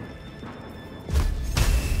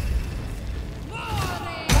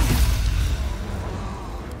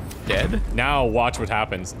 Dead? Now watch what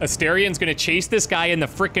happens. Astarion's gonna chase this guy in the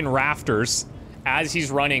frickin' rafters as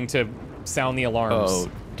he's running to sound the alarms.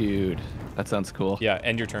 Oh, dude. That sounds cool. Yeah,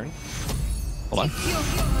 end your turn. Hold on.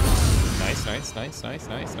 Nice, nice, nice, nice,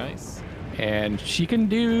 nice, nice. And she can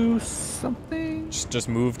do something. Just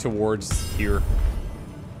move towards here.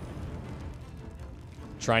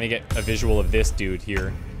 Trying to get a visual of this dude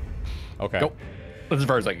here. Okay. Go. That's as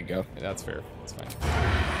far as I can go. That's fair. That's fine.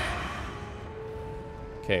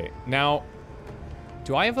 Okay, now,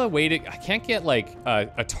 do I have a way to... I can't get, like,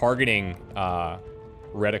 a targeting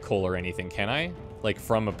reticle or anything, can I? Like,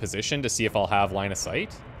 from a position to see if I'll have line of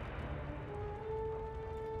sight?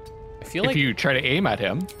 I feel like... If you try to aim at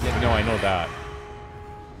him. Yeah, no, I know that.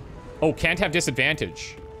 Oh, can't have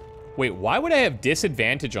disadvantage. Wait, why would I have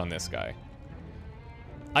disadvantage on this guy?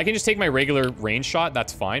 I can just take my regular range shot,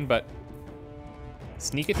 that's fine, but...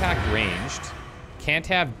 Sneak attack ranged. Can't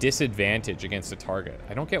have disadvantage against a target.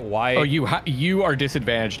 I don't get why... Oh, you are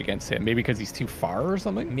disadvantaged against him. Maybe because he's too far or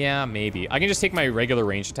something? Yeah, maybe. I can just take my regular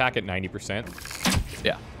ranged attack at 90%.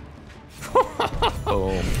 Yeah.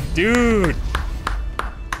 Boom. Dude!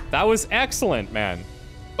 That was excellent, man.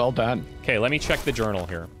 Well done. Okay, let me check the journal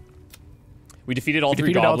here. We defeated all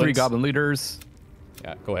Defeated all three goblin leaders.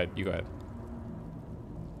 Yeah, go ahead. You go ahead.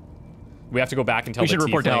 We have to go back and tell We should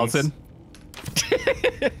report to tieflings. Allison.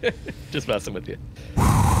 Just messing with you.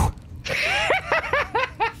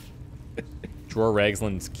 Drawer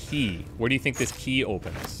Ragsland's key. Where do you think this key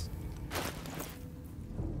opens?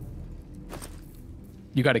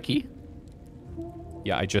 You got a key?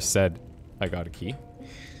 Yeah, I just said I got a key.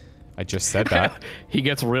 I just said that. He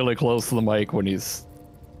gets really close to the mic when he's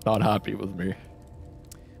not happy with me.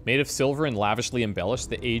 Made of silver and lavishly embellished,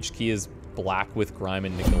 the age key is black with grime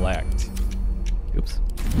and neglect. Oops.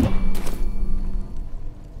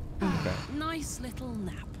 Okay. Nice little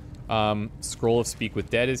nap. Scroll of Speak with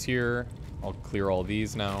Dead is here. I'll clear all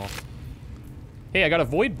these now. Hey, I got a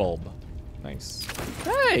void bulb. Nice.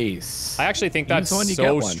 Nice. I actually think that's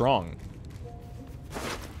so strong.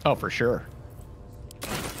 Oh, for sure.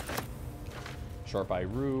 Sharp Eye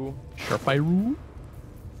Rue. Sharp Eye Rue.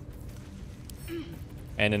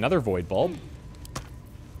 And another void bulb.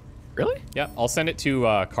 Really? Yeah, I'll send it to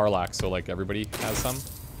Karlak so like everybody has some.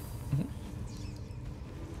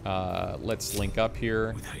 Let's link up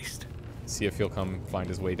here. With haste. See if he'll come find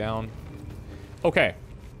his way down. Okay.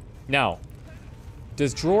 Now,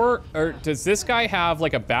 does this guy have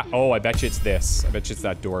like a oh, I bet you it's this. I bet you it's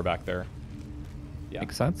that door back there. Yeah.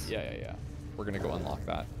 Makes sense. Yeah. We're gonna go unlock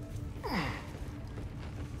that.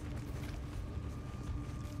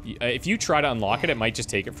 If you try to unlock it, it might just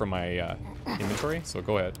take it from my inventory, so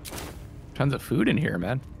go ahead. Tons of food in here,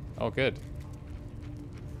 man. Oh, good.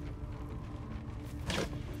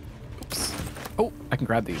 Oops. Oh, I can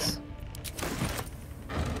grab these.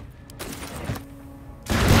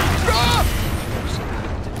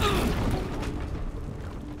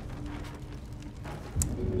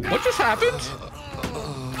 What just happened?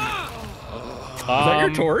 Is that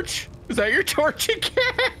your torch? Is that your torch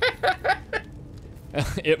again?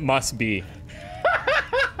 It must be.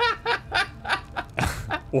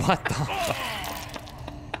 What the fuck?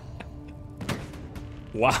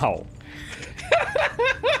 Wow.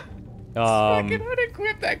 Fucking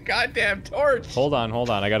unequip that goddamn torch. Hold on.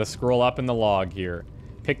 I gotta scroll up in the log here.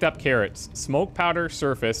 Picked up carrots. Smoke powder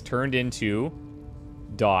surface turned into ...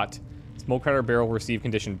 Smoke powder barrel received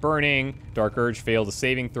condition burning. Dark urge failed a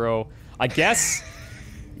saving throw. I guess...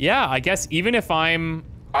 Yeah, I guess even if I'm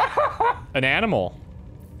an animal.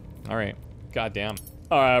 Alright. Goddamn.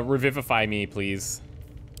 Revivify me, please.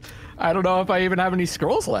 I don't know if I even have any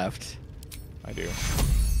scrolls left. I do.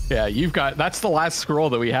 Yeah, you've got... That's the last scroll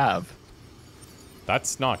that we have.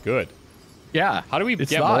 That's not good. Yeah. How do we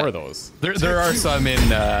get more of those? There are some in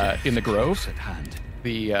the grove. At hand.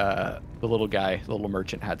 The little guy, the little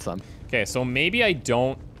merchant had some. Okay, so maybe I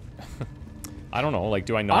don't... I don't know, like,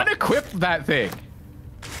 do I not... Unequip that thing.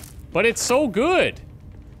 But it's so good!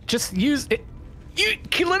 Just use it.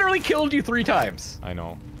 He literally killed you 3 times. I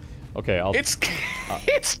know. Okay, I'll... It's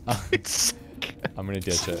I'm gonna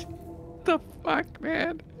ditch it. the fuck,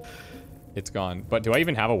 man? It's gone. But do I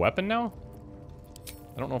even have a weapon now?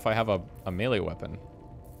 I don't know if I have a melee weapon.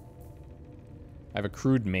 I have a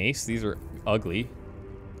crude mace. These are ugly.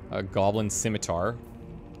 A goblin scimitar.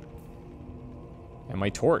 And my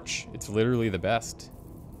torch. It's literally the best.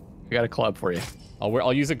 I got a club for you.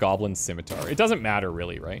 I'll use a goblin scimitar. It doesn't matter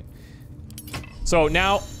really, right? So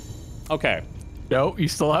now, okay. No, you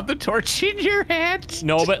still have the torch in your hand.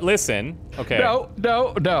 No, but listen. Okay.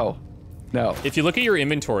 No. If you look at your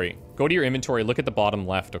inventory, go to your inventory, look at the bottom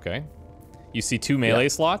left, okay? You see 2 melee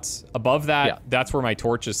slots. Above that, that's where my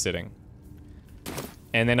torch is sitting.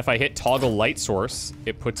 And then if I hit toggle light source,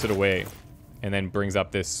 it puts it away and then brings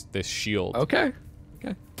up this shield. Okay.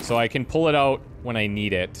 So I can pull it out when I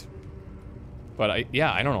need it. But I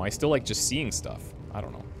don't know. I still like just seeing stuff. I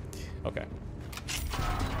don't know. Okay.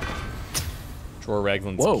 Drawer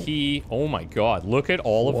Raglan's Whoa. key. Oh my god, look at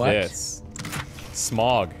all of What? this.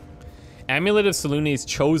 Smog. Amulet of Selûne's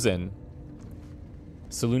Chosen.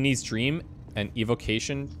 Selûne's Dream and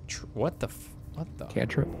Evocation. What the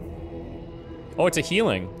Cantrip. Oh, it's a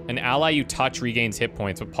healing. An ally you touch regains hit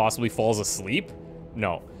points, but possibly falls asleep?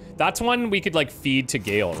 No. That's one we could, like, feed to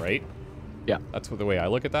Gale, right? Yeah. That's the way I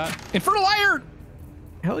look at that. Infernal Iron!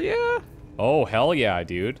 Hell yeah. Oh, hell yeah,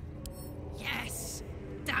 dude. Yes!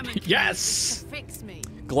 Damn it! Yes! Fix me.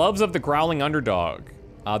 Gloves of the Growling Underdog.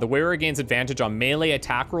 The wearer gains advantage on melee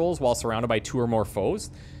attack rolls while surrounded by 2 or more foes.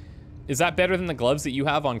 Is that better than the gloves that you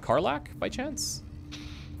have on Karlach, by chance?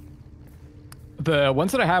 The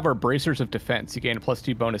ones that I have are Bracers of Defense. You gain a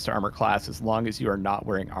 +2 bonus to armor class as long as you are not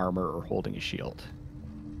wearing armor or holding a shield.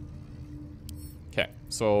 Okay,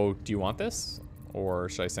 so do you want this? Or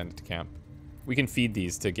should I send it to camp? We can feed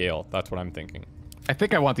these to Gale. That's what I'm thinking. I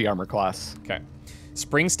think I want the armor class. Okay.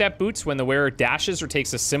 Spring Step Boots. When the wearer dashes or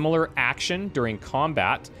takes a similar action during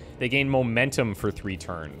combat, they gain momentum for 3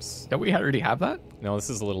 turns. Don't we already have that? No, this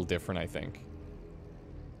is a little different, I think.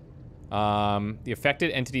 The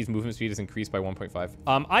affected entity's movement speed is increased by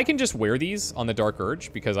 1.5. I can just wear these on the Dark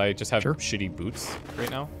Urge because I just have shitty boots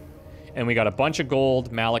right now. And we got a bunch of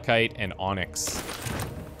gold, malachite, and onyx.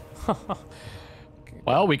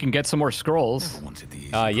 Well, we can get some more scrolls.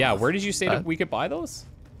 Yeah, where did you say that we could buy those?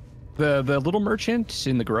 The little merchant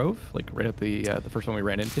in the Grove, like right at the first one we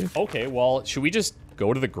ran into. Okay, well, should we just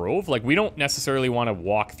go to the Grove? Like, we don't necessarily want to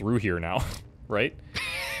walk through here now, right?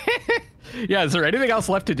 Yeah, is there anything else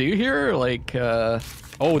left to do here? Like,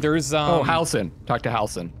 oh, there's, Oh, Halson. Talk to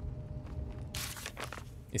Halson.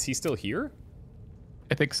 Is he still here?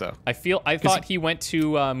 I think so. I thought he went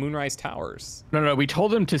to Moonrise Towers. No, we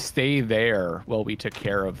told him to stay there while we took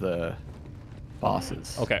care of the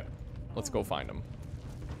bosses. Okay, let's go find him.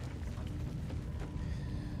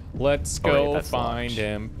 Let's go find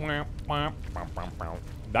him.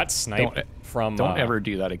 That snipe from... Don't ever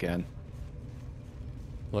do that again.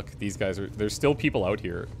 Look, these guys are... There's still people out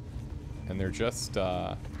here. And they're just,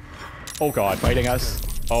 Oh, God. Fighting us.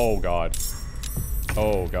 Oh, God.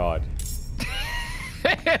 Oh, God.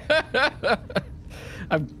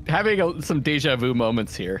 I'm having some deja vu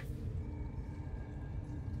moments here.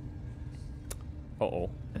 Uh-oh.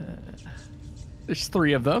 There's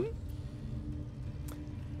 3 of them.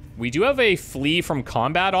 We do have a flee from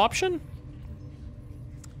combat option.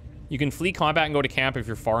 You can flee combat and go to camp if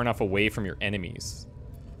you're far enough away from your enemies.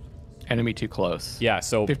 Enemy too close. Yeah,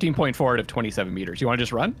 so... 15.4 out of 27 meters. You want to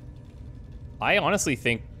just run? I honestly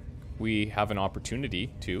think we have an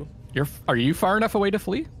opportunity to. Are you far enough away to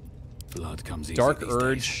flee? Blood comes easy Dark these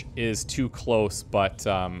Urge days. is too close, but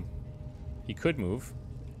he could move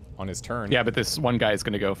on his turn. Yeah, but this one guy is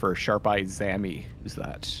going to go for Sharp Eye Zammy. Who's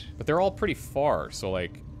that? But they're all pretty far, so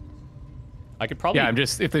like... I could probably... Yeah,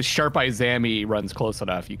 if the Sharp Eye Zammy runs close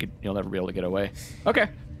enough, you'll never be able to get away. Okay,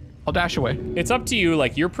 I'll dash away. It's up to you,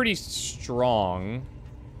 like, you're pretty strong.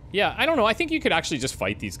 Yeah, I don't know, I think you could actually just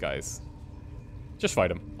fight these guys. Just fight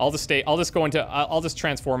them. I'll just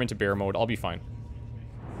transform into bear mode, I'll be fine.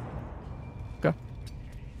 Okay.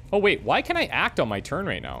 Oh wait, why can I act on my turn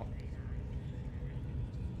right now?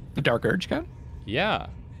 The Dark Urge can? Yeah.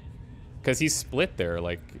 Because he's split there,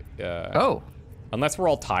 like... Oh. Unless we're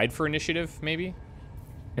all tied for initiative, maybe?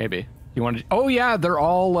 Maybe. You want to... Oh, yeah, they're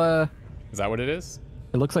all... Is that what it is?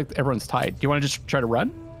 It looks like everyone's tied. Do you want to just try to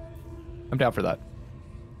run? I'm down for that.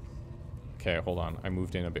 Okay, hold on. I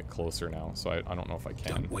moved in a bit closer now, so I don't know if I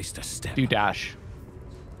can. Don't waste a step. Do dash.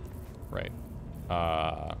 Right.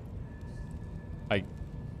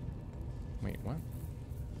 Wait, what?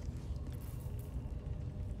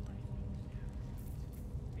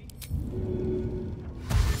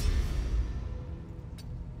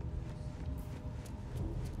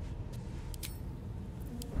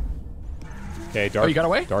 Okay, you got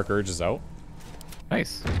away? Dark Urge is out.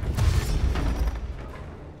 Nice.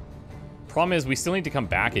 Problem is, we still need to come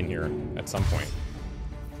back in here at some point.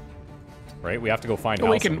 Right? We have to go find Oh,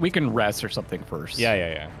 Halson. we can rest or something first.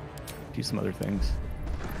 Yeah. Do some other things.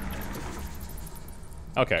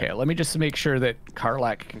 Okay. Okay, let me just make sure that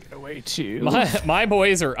Karlach can get away too. My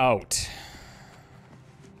boys are out.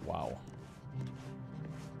 Wow.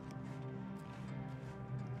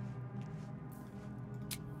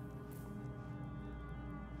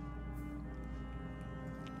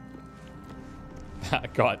 I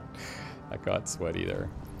got sweaty there.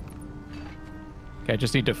 Okay, I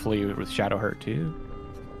just need to flee with Shadowheart too.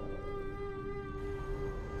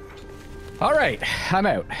 All right, I'm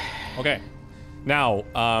out. Okay. Now,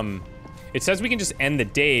 it says we can just end the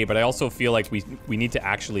day, but I also feel like we need to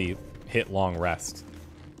actually hit long rest.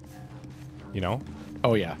 You know?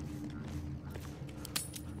 Oh yeah.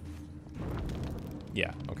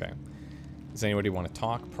 Yeah, okay. Does anybody want to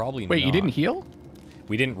talk? Probably not. Wait, you didn't heal?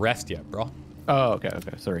 We didn't rest yet, bro. Oh, okay,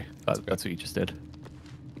 okay. Sorry. That's what you just did.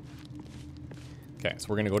 Okay, so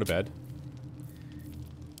we're gonna go to bed.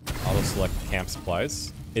 Auto select camp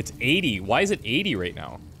supplies. It's 80. Why is it 80 right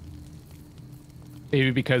now?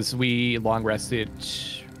 Maybe because we long rested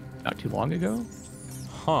not too long ago?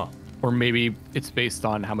 Huh. Or maybe it's based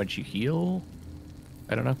on how much you heal?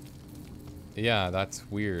 I don't know. Yeah, that's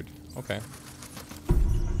weird. Okay.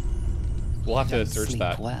 We'll have to Don't search sleep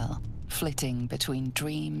that. well, flitting between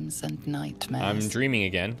dreams and nightmares. I'm dreaming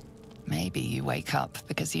again. Maybe you wake up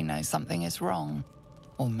because you know something is wrong.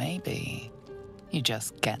 Or maybe you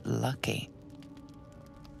just get lucky.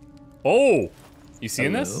 Oh! You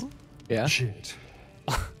seeing this? Hello? Yeah. Shit.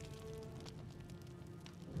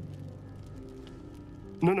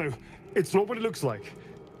 No, it's not what it looks like.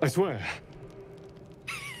 I swear.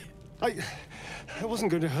 I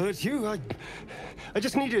wasn't going to hurt you. I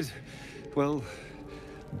just needed, well,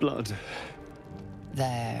 blood.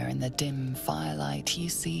 There in the dim firelight, you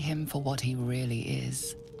see him for what he really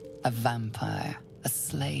is. A vampire, a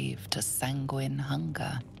slave to sanguine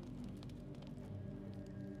hunger.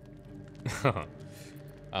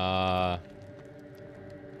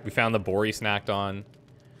 We found the boar he snacked on.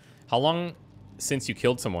 How long since you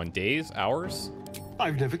killed someone? Days? Hours?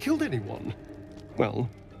 I've never killed anyone. Well,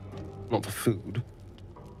 not for food.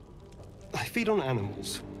 I feed on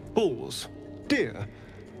animals. Boars. Deer.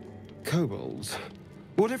 Kobolds.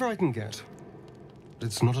 Whatever I can get. But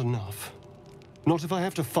it's not enough. Not if I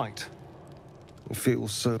have to fight. I feel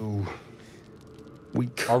so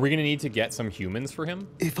weak. Are we gonna need to get some humans for him?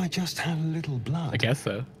 If I just had a little blood, I guess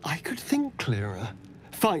so. I could think clearer.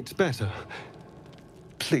 Fight better.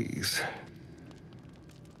 Please.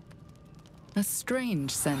 A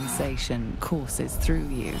strange sensation courses through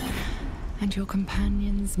you, and your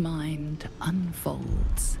companion's mind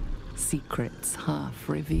unfolds, secrets half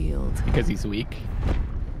revealed. Because he's weak.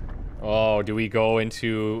 Oh, do we go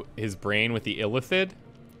into his brain with the illithid?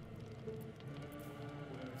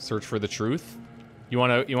 Search for the truth? You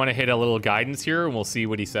wanna hit a little guidance here and we'll see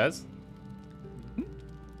what he says?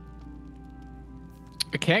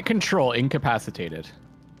 I can't control incapacitated.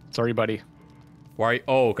 Sorry, buddy. Why?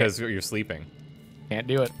 Oh, because you're sleeping. Can't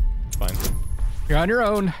do it. Fine. You're on your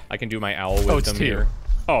own. I can do my owl Oh, it's wisdom 2. here.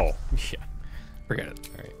 Oh, yeah. Forget it.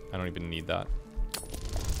 All right. I don't even need that.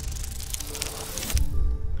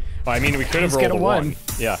 Well, I mean, we could have Just rolled get a 1.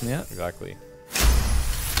 Yeah, Yeah. exactly.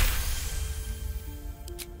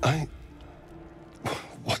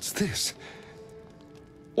 What's this?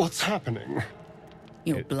 What's happening?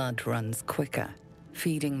 Your blood runs quicker,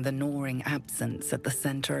 feeding the gnawing absence at the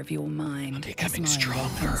center of your mind. becoming His mind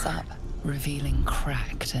opens up, revealing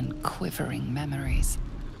cracked and quivering memories.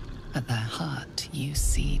 At their heart, you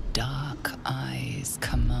see dark eyes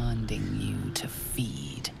commanding you to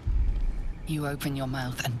feed. You open your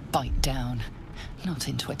mouth and bite down, not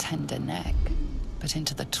into a tender neck, but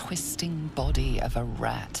into the twisting body of a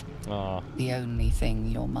rat. Aw. The only thing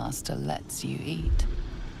your master lets you eat.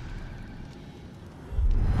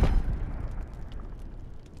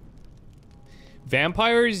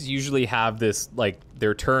 Vampires usually have this, like,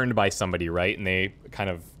 they're turned by somebody, right? And they kind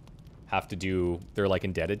of have to do, they're like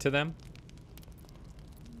indebted to them.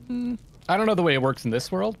 I don't know the way it works in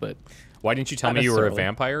this world, but Why didn't you tell Not me you were a necessarily.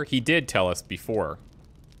 vampire? He did tell us before.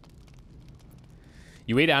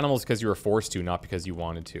 You ate animals because you were forced to, not because you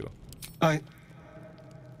wanted to.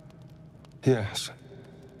 Yes.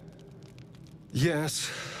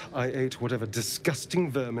 Yes, I ate whatever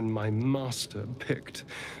disgusting vermin my master picked.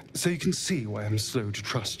 So you can see why I'm slow to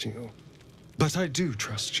trust you. But I do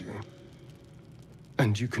trust you.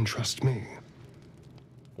 And you can trust me.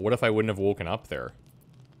 What if I wouldn't have woken up there?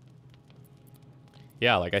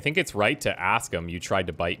 Yeah, like, I think it's right to ask him, you tried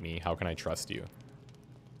to bite me, how can I trust you?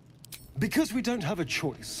 Because we don't have a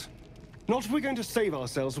choice. Not if we're going to save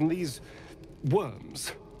ourselves from these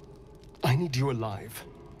worms. I need you alive.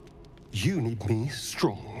 You need me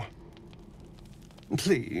strong.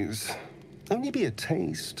 Please, only be a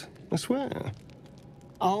taste, I swear.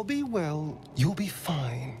 I'll be well, you'll be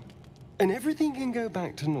fine. And everything can go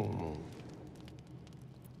back to normal.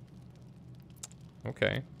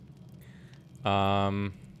 Okay.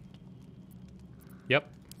 Yep.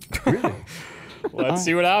 Really? Let's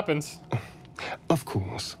see what happens. Of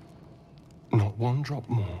course. Not one drop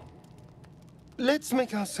more. Let's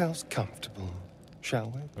make ourselves comfortable,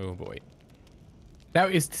 shall we? Oh boy. now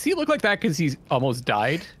does he look like that because he's almost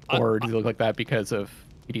died, or does he look like that because of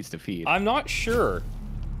he needs to feed? I'm not sure.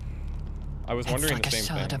 I was wondering It's like the a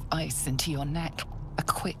same shard thing. of ice into your neck. A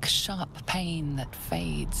quick, sharp pain that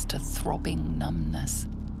fades to throbbing numbness.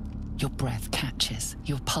 Your breath catches,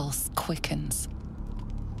 your pulse quickens.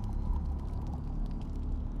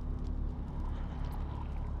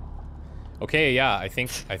 Okay, yeah, I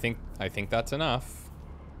think that's enough.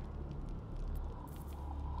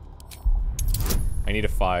 I need a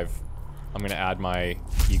 5. I'm gonna add my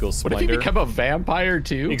Eagle Splendor. What if you become a vampire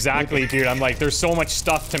too? Exactly, dude. I'm like, there's so much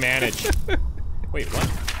stuff to manage. Wait, what?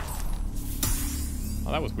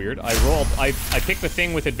 Oh, that was weird. I picked the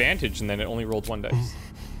thing with advantage, and then it only rolled 1 dice.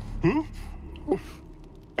 Hmm?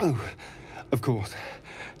 Oh, of course.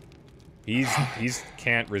 He's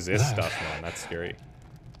can't resist stuff, man. That's scary.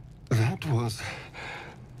 That was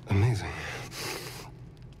amazing.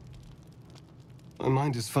 My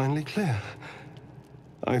mind is finally clear.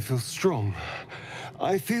 I feel strong.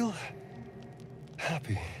 I feel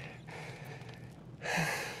happy.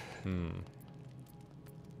 I'm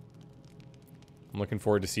looking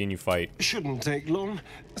forward to seeing you fight. Shouldn't take long.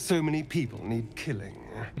 So many people need killing.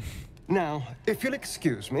 Now, if you'll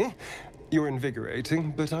excuse me, you're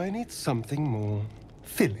invigorating, but I need something more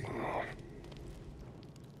filling.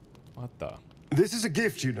 What the? This is a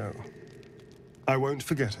gift, you know. I won't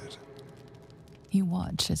forget it. You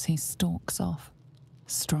watch as he stalks off,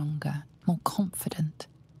 stronger, more confident,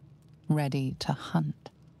 ready to hunt.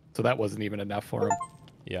 So that wasn't even enough for him.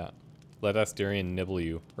 Yeah. Let Astarion nibble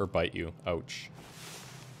you or bite you. Ouch.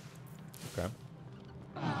 Okay.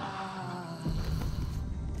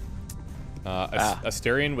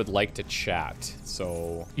 Astarion would like to chat,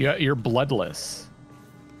 so... You're bloodless.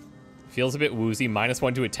 Feels a bit woozy.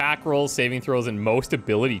 -1 to attack rolls, saving throws, and most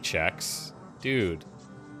ability checks. Dude.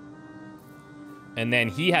 And then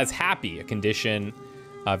he has Happy, a condition.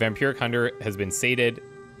 Vampiric Hunter has been sated,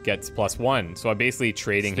 gets +1. So I'm basically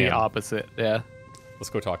trading him. The opposite, yeah. Let's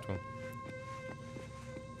go talk to him.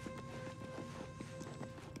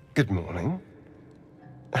 Good morning.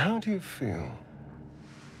 How do you feel?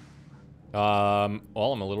 Well,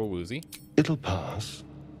 I'm a little woozy. It'll pass.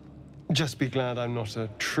 Just be glad I'm not a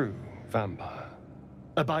true vampire.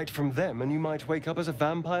 A bite from them and you might wake up as a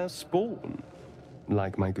vampire spawn.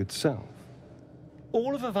 Like my good self.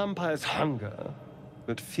 All of a vampire's hunger,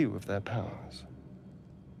 but few of their powers.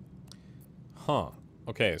 Huh.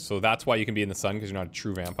 Okay, so that's why you can be in the sun, because you're not a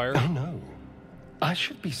true vampire? Oh no. I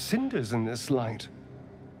should be cinders in this light.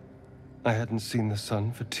 I hadn't seen the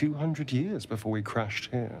sun for 200 years before we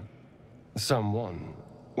crashed here. Someone,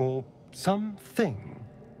 or something,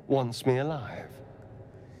 wants me alive.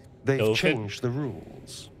 They've changed the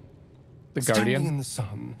rules. The Guardian? Standing in the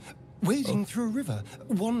sun, wading through a river,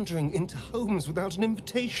 wandering into homes without an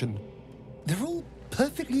invitation. They're all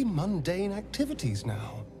perfectly mundane activities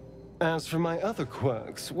now. As for my other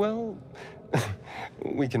quirks, well,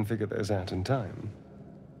 we can figure those out in time.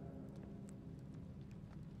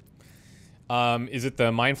 Is it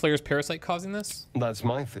the Mind Flayer's parasite causing this? That's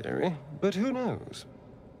my theory, but who knows?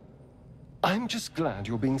 I'm just glad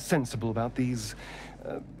you're being sensible about these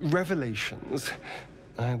revelations.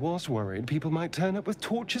 I was worried people might turn up with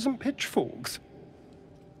torches and pitchforks.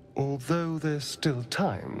 Although there's still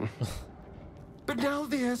time. But now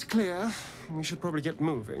the air's clear, we should probably get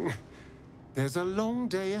moving. There's a long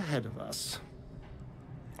day ahead of us.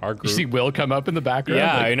 Our group. You see Will come up in the background?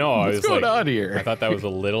 Yeah, like, I know. What's going on here? I thought that was a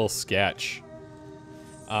little sketch.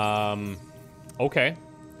 Okay.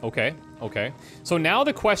 So now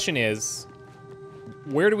the question is,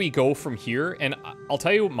 where do we go from here? And I'll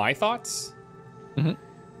tell you my thoughts.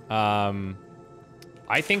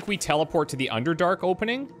 I think we teleport to the Underdark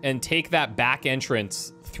opening and take that back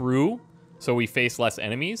entrance through, so we face less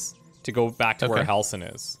enemies, to go back to where Halsin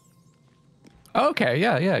is. Okay,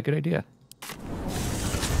 yeah, good idea.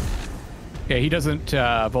 Yeah, he doesn't,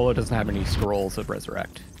 Volo doesn't have any scrolls of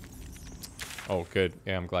Resurrect. Oh, good.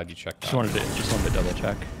 Yeah, I'm glad you checked that. Just wanted to double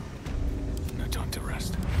check. No time to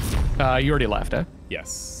rest. You already left, eh?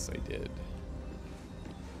 Yes, I did.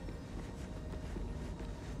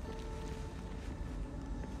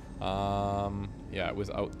 Yeah, it was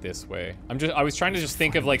out this way. I was trying to just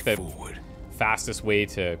think of like the fastest way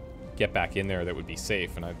to get back in there that would be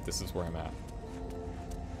safe, and this is where I'm at.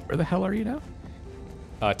 Where the hell are you now?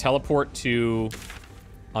 Teleport to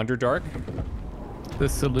Underdark. The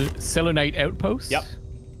Selenite Outpost? Yep.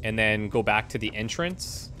 And then go back to the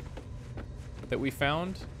entrance that we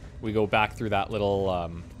found. We go back through that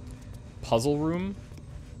little puzzle room.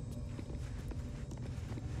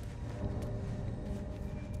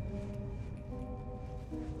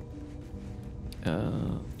 Do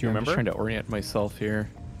you remember? I'm just trying to orient myself here.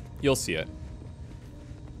 You'll see it.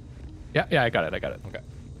 Yeah, I got it. Okay.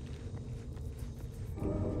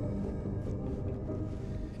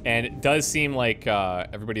 And it does seem like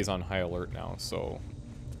everybody's on high alert now, so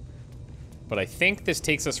But I think this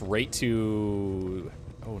takes us right to...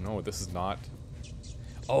 Oh no, this is not...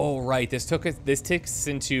 Oh right, this takes us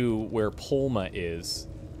into where Polma is.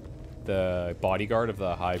 The bodyguard of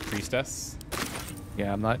the High Priestess.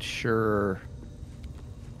 Yeah, I'm not sure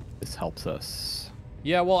this helps us.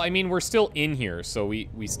 Yeah, well, I mean, we're still in here, so we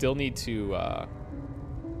still need to, Oh,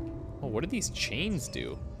 what do these chains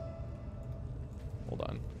do? Hold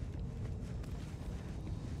on.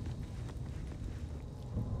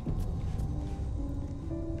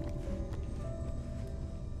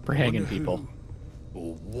 For hanging Wonder people. who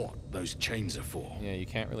or what those chains are for. Yeah, you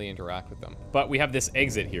can't really interact with them. But we have this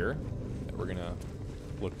exit here that we're gonna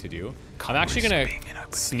look to do. I'm actually gonna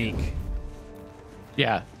sneak.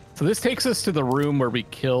 Yeah. So this takes us to the room where we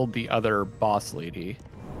killed the other boss lady.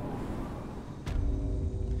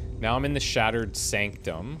 Now I'm in the Shattered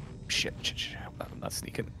Sanctum. Shit. I'm not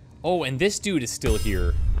sneaking. Oh, and this dude is still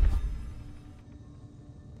here.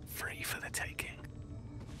 Free for the taking.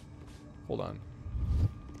 Hold on.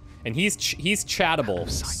 And he's chattable.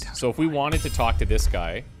 So if we wanted to talk to this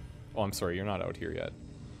guy... Oh, I'm sorry, you're not out here yet.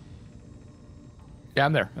 Yeah,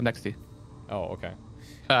 I'm there. I'm next to you. Oh, okay.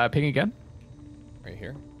 Ping again? Right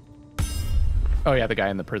here? Oh, yeah, the guy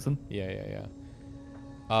in the prison. Yeah.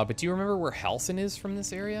 But do you remember where Halsin is from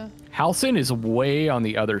this area? Halsin is way on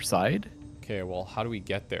the other side. Okay, well, how do we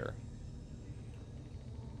get there?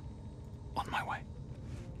 On my way.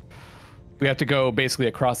 We have to go basically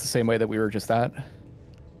across the same way that we were just at.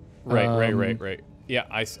 Right. Yeah,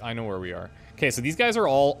 I know where we are. Okay, so these guys are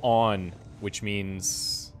all on, which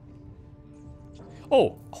means...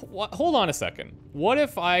 Oh, hold on a second. What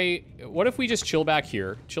if we just chill back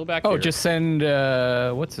here? Chill back here. Oh, just send,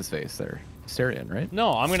 what's his face there? Astarion, right?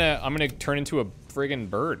 No, I'm gonna turn into a friggin'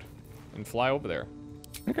 bird and fly over there.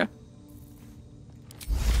 Okay.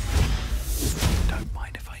 Don't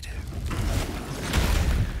mind if I do.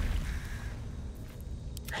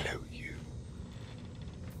 Hello, you.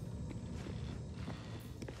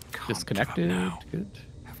 Can't Disconnected. give up now. Good.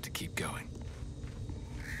 Have to keep going.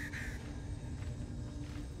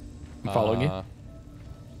 I'm following you.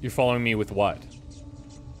 You're following me with what?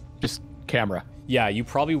 Just camera. Yeah, you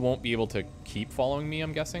probably won't be able to keep following me,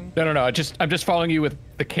 I'm guessing. No. I'm just following you with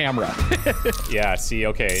the camera. Yeah, see,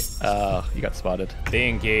 okay. You got spotted. They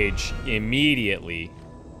engage immediately.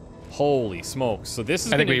 Holy smokes. So this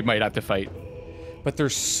is I think we might have to fight. But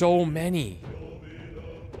there's so many.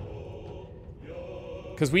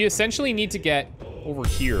 Because we essentially need to get over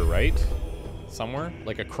here, right? Somewhere?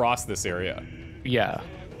 Like across this area. Yeah.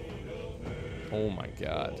 Oh my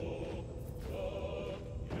god.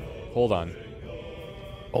 Hold on.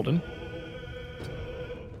 Holden.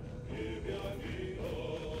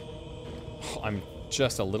 I'm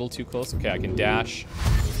just a little too close. Okay, I can dash.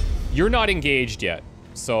 You're not engaged yet,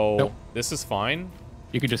 so Nope. This is fine.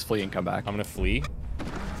 You can just flee and come back. I'm gonna flee.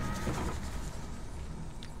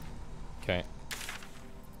 Okay.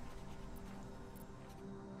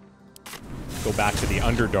 Go back to the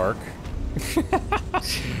Underdark.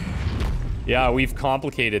 Yeah, we've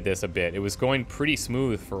complicated this a bit. It was going pretty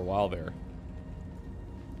smooth for a while there.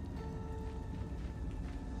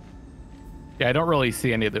 Yeah, I don't really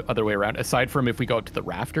see any other way around, aside from if we go up to the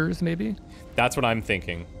rafters, maybe? That's what I'm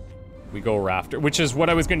thinking. We go rafter, which is what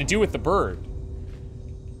I was going to do with the bird.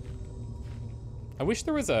 I wish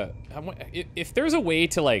there was a... If there's a way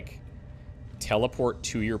to, like, teleport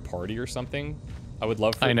to your party or something, I would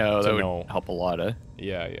love for I know, to that know. would help a lot, eh?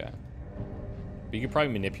 Yeah. But you could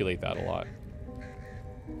probably manipulate that a lot.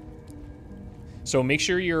 So make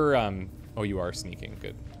sure you're, Oh, you are sneaking.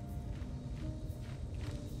 Good.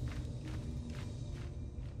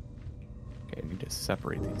 Okay, I need to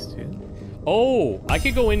separate these two. Oh, I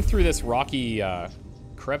could go in through this rocky,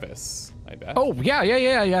 crevice, I bet. Oh,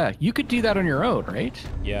 yeah. You could do that on your own, right?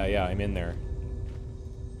 Yeah, I'm in there.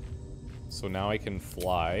 So now I can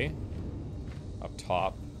fly up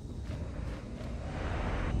top.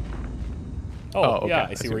 Oh, okay. yeah,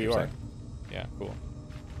 I see where what you you're are. saying. Yeah, cool.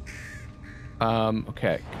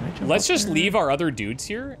 Okay. Can I jump Let's up just there? leave our other dudes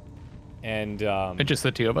here, and And just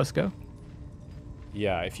the two of us go?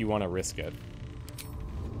 yeah, if you want to risk it.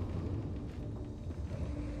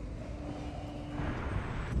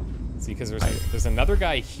 See, because there's another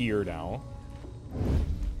guy here now.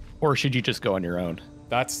 Or should you just go on your own?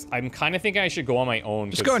 I'm kind of thinking I should go on my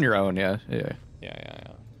own. Just go on your own, yeah. Yeah.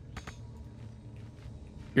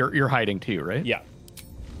 You're hiding too, right? Yeah.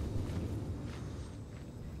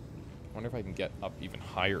 Wonder if I can get up even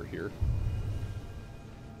higher here.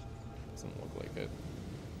 Doesn't look like it.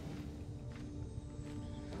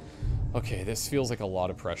 Okay, this feels like a lot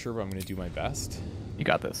of pressure, but I'm gonna do my best. You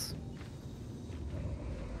got this.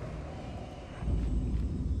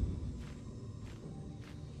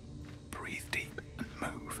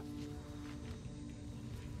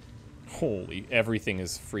 Holy, everything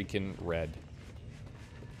is freaking red.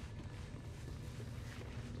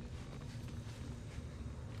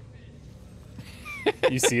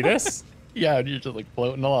 You see this? Yeah, you're just like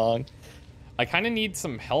floating along. I kind of need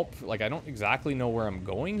some help. Like, I don't exactly know where I'm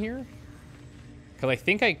going here. Because I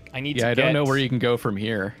think I need to Yeah, I get... don't know where you can go from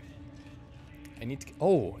here. I need to...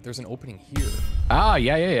 Oh, there's an opening here. Ah,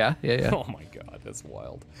 yeah. Oh my god, that's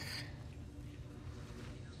wild.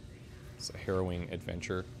 It's a harrowing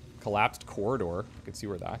adventure. Collapsed corridor. I can see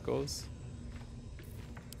where that goes.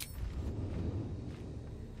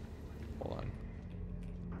 Hold on.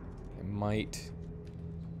 I might...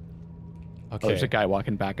 Okay. Oh, there's a guy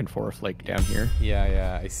walking back and forth, like, down here.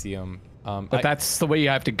 Yeah, I see him. But that's the way you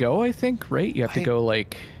have to go, I think, right? You have to go,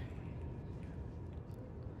 like...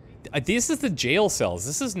 This is the jail cells.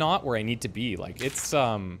 This is not where I need to be. Like, it's,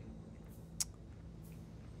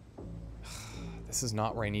 This is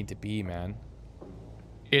not where I need to be, man.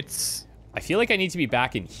 It's... I feel like I need to be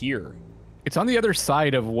back in here. It's on the other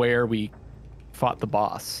side of where we fought the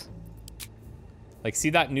boss. Like, see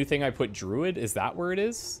that new thing I put, Druid? Is that where it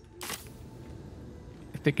is?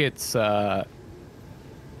 I think it's,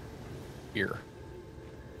 here.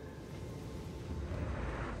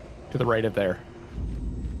 To the right of there.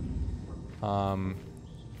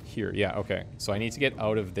 Here, yeah, okay. So I need to get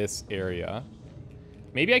out of this area.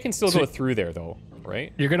 Maybe I can still go through there, though,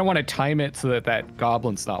 right? You're gonna want to time it so that that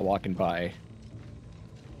goblin's not walking by.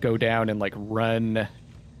 Go down and, like, run.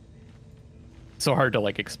 So hard to,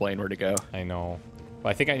 like, explain where to go. I know. But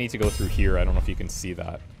I think I need to go through here. I don't know if you can see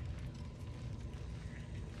that.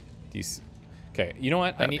 Do you see? Okay, you know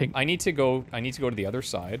what? I need to go to the other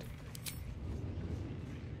side.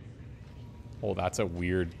 Oh, that's a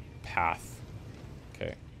weird path.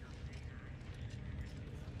 Okay.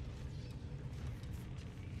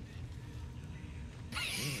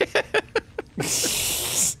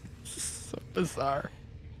 So bizarre.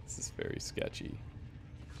 This is very sketchy.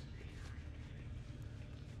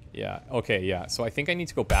 Yeah, okay, yeah. So I think I need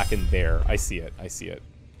to go back in there. I see it.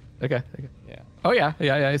 Okay. Yeah. Oh, yeah,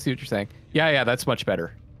 I see what you're saying. Yeah, that's much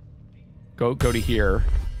better. Go to here,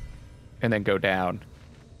 and then go down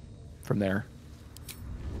from there.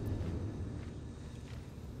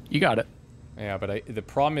 You got it. Yeah, but the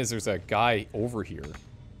problem is there's a guy over here.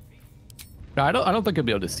 No, I don't think I'll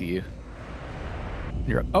be able to see you.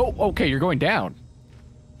 Oh, okay, you're going down.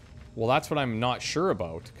 Well, that's what I'm not sure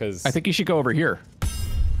about, because... I think you should go over here.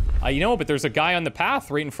 You know, but there's a guy on the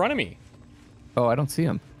path right in front of me. Oh, I don't see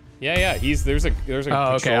him. Yeah, there's a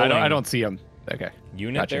Oh, okay, I don't see him. Okay.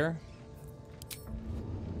 Unit Gotcha. there.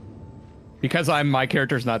 Because my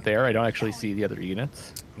character's not there, I don't actually see the other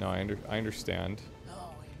units. No, I understand.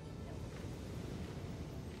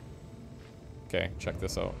 Okay, check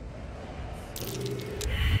this out.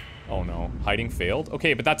 Oh no, hiding failed?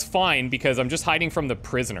 Okay, but that's fine because I'm just hiding from the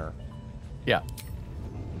prisoner. Yeah.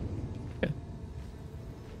 Okay.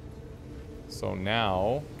 So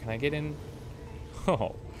now, can I get in?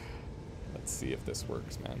 Oh, let's see if this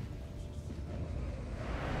works, man.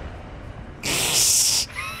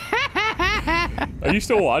 Are you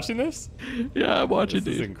still watching this? Yeah, I'm watching,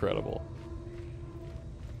 This is dude. incredible.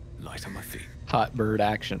 Light on my feet. Hot bird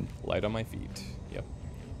action. Light on my feet. Yep.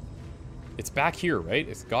 It's back here, right?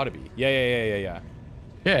 It's gotta be. Yeah.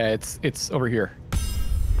 Yeah, it's over here.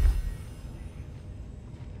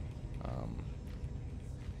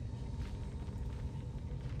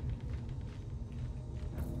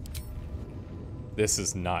 This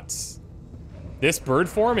is nuts. This bird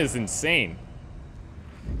form is insane.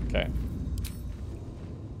 Okay.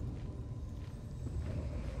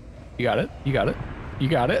 You got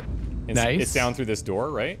it. Nice. It's down through this door,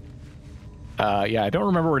 right? Yeah, I don't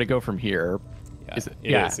remember where to go from here. Yeah, Is it?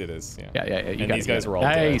 it is. Yeah. Yeah. And these guys are all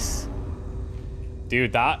dead. nice.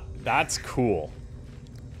 Dude, that's cool.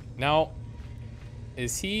 Now,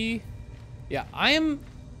 is he... Yeah,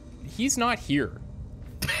 he's not here.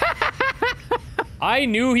 I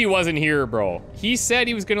knew he wasn't here, bro. He said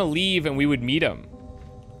he was gonna leave and we would meet him.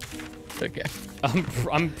 Okay.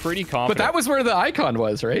 I'm pretty confident. But that was where the icon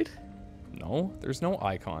was, right? No, there's no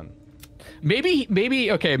icon. Maybe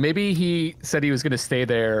he said he was going to stay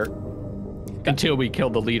there until we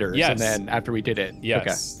killed the leaders. Yes. And then after we did it.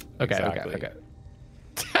 Yes. Okay. Exactly.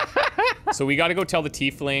 So we got to go tell the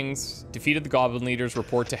tieflings, defeated the goblin leaders,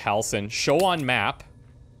 report to Halsin, show on map.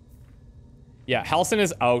 Yeah, Halsin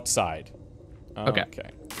is outside. Okay.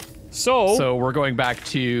 So we're going back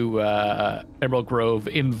to Emerald Grove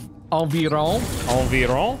in Environ.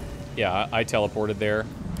 Yeah, I teleported there.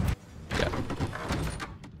 Yeah.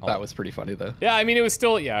 That was pretty funny, though. Yeah, I mean, it was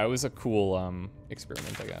still, it was a cool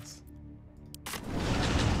experiment, I guess.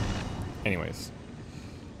 Anyways.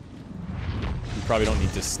 You probably don't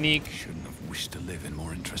need to sneak. Shouldn't have wished to live in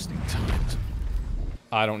more interesting times.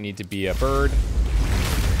 I don't need to be a bird.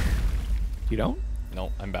 You don't?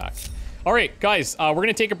 No, I'm back. All right, guys, we're going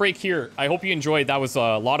to take a break here. I hope you enjoyed. That was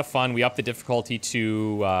a lot of fun. We upped the difficulty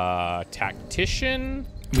to Tactician.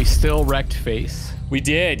 We still wrecked Face. We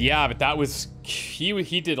did, yeah, but that was...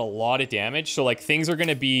 He did a lot of damage, so, like, things are going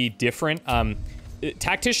to be different.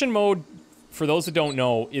 Tactician mode, for those that don't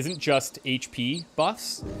know, isn't just HP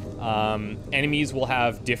buffs. Enemies will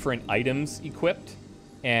have different items equipped,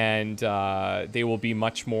 and they will be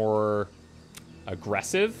much more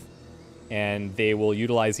aggressive, and they will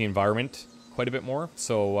utilize the environment quite a bit more.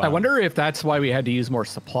 So I wonder if that's why we had to use more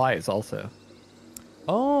supplies also.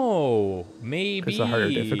 Oh, maybe. It's a harder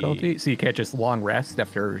difficulty, so you can't just long rest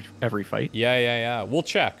after every fight. Yeah. We'll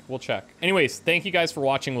check. Anyways, thank you guys for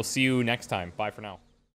watching. We'll see you next time. Bye for now.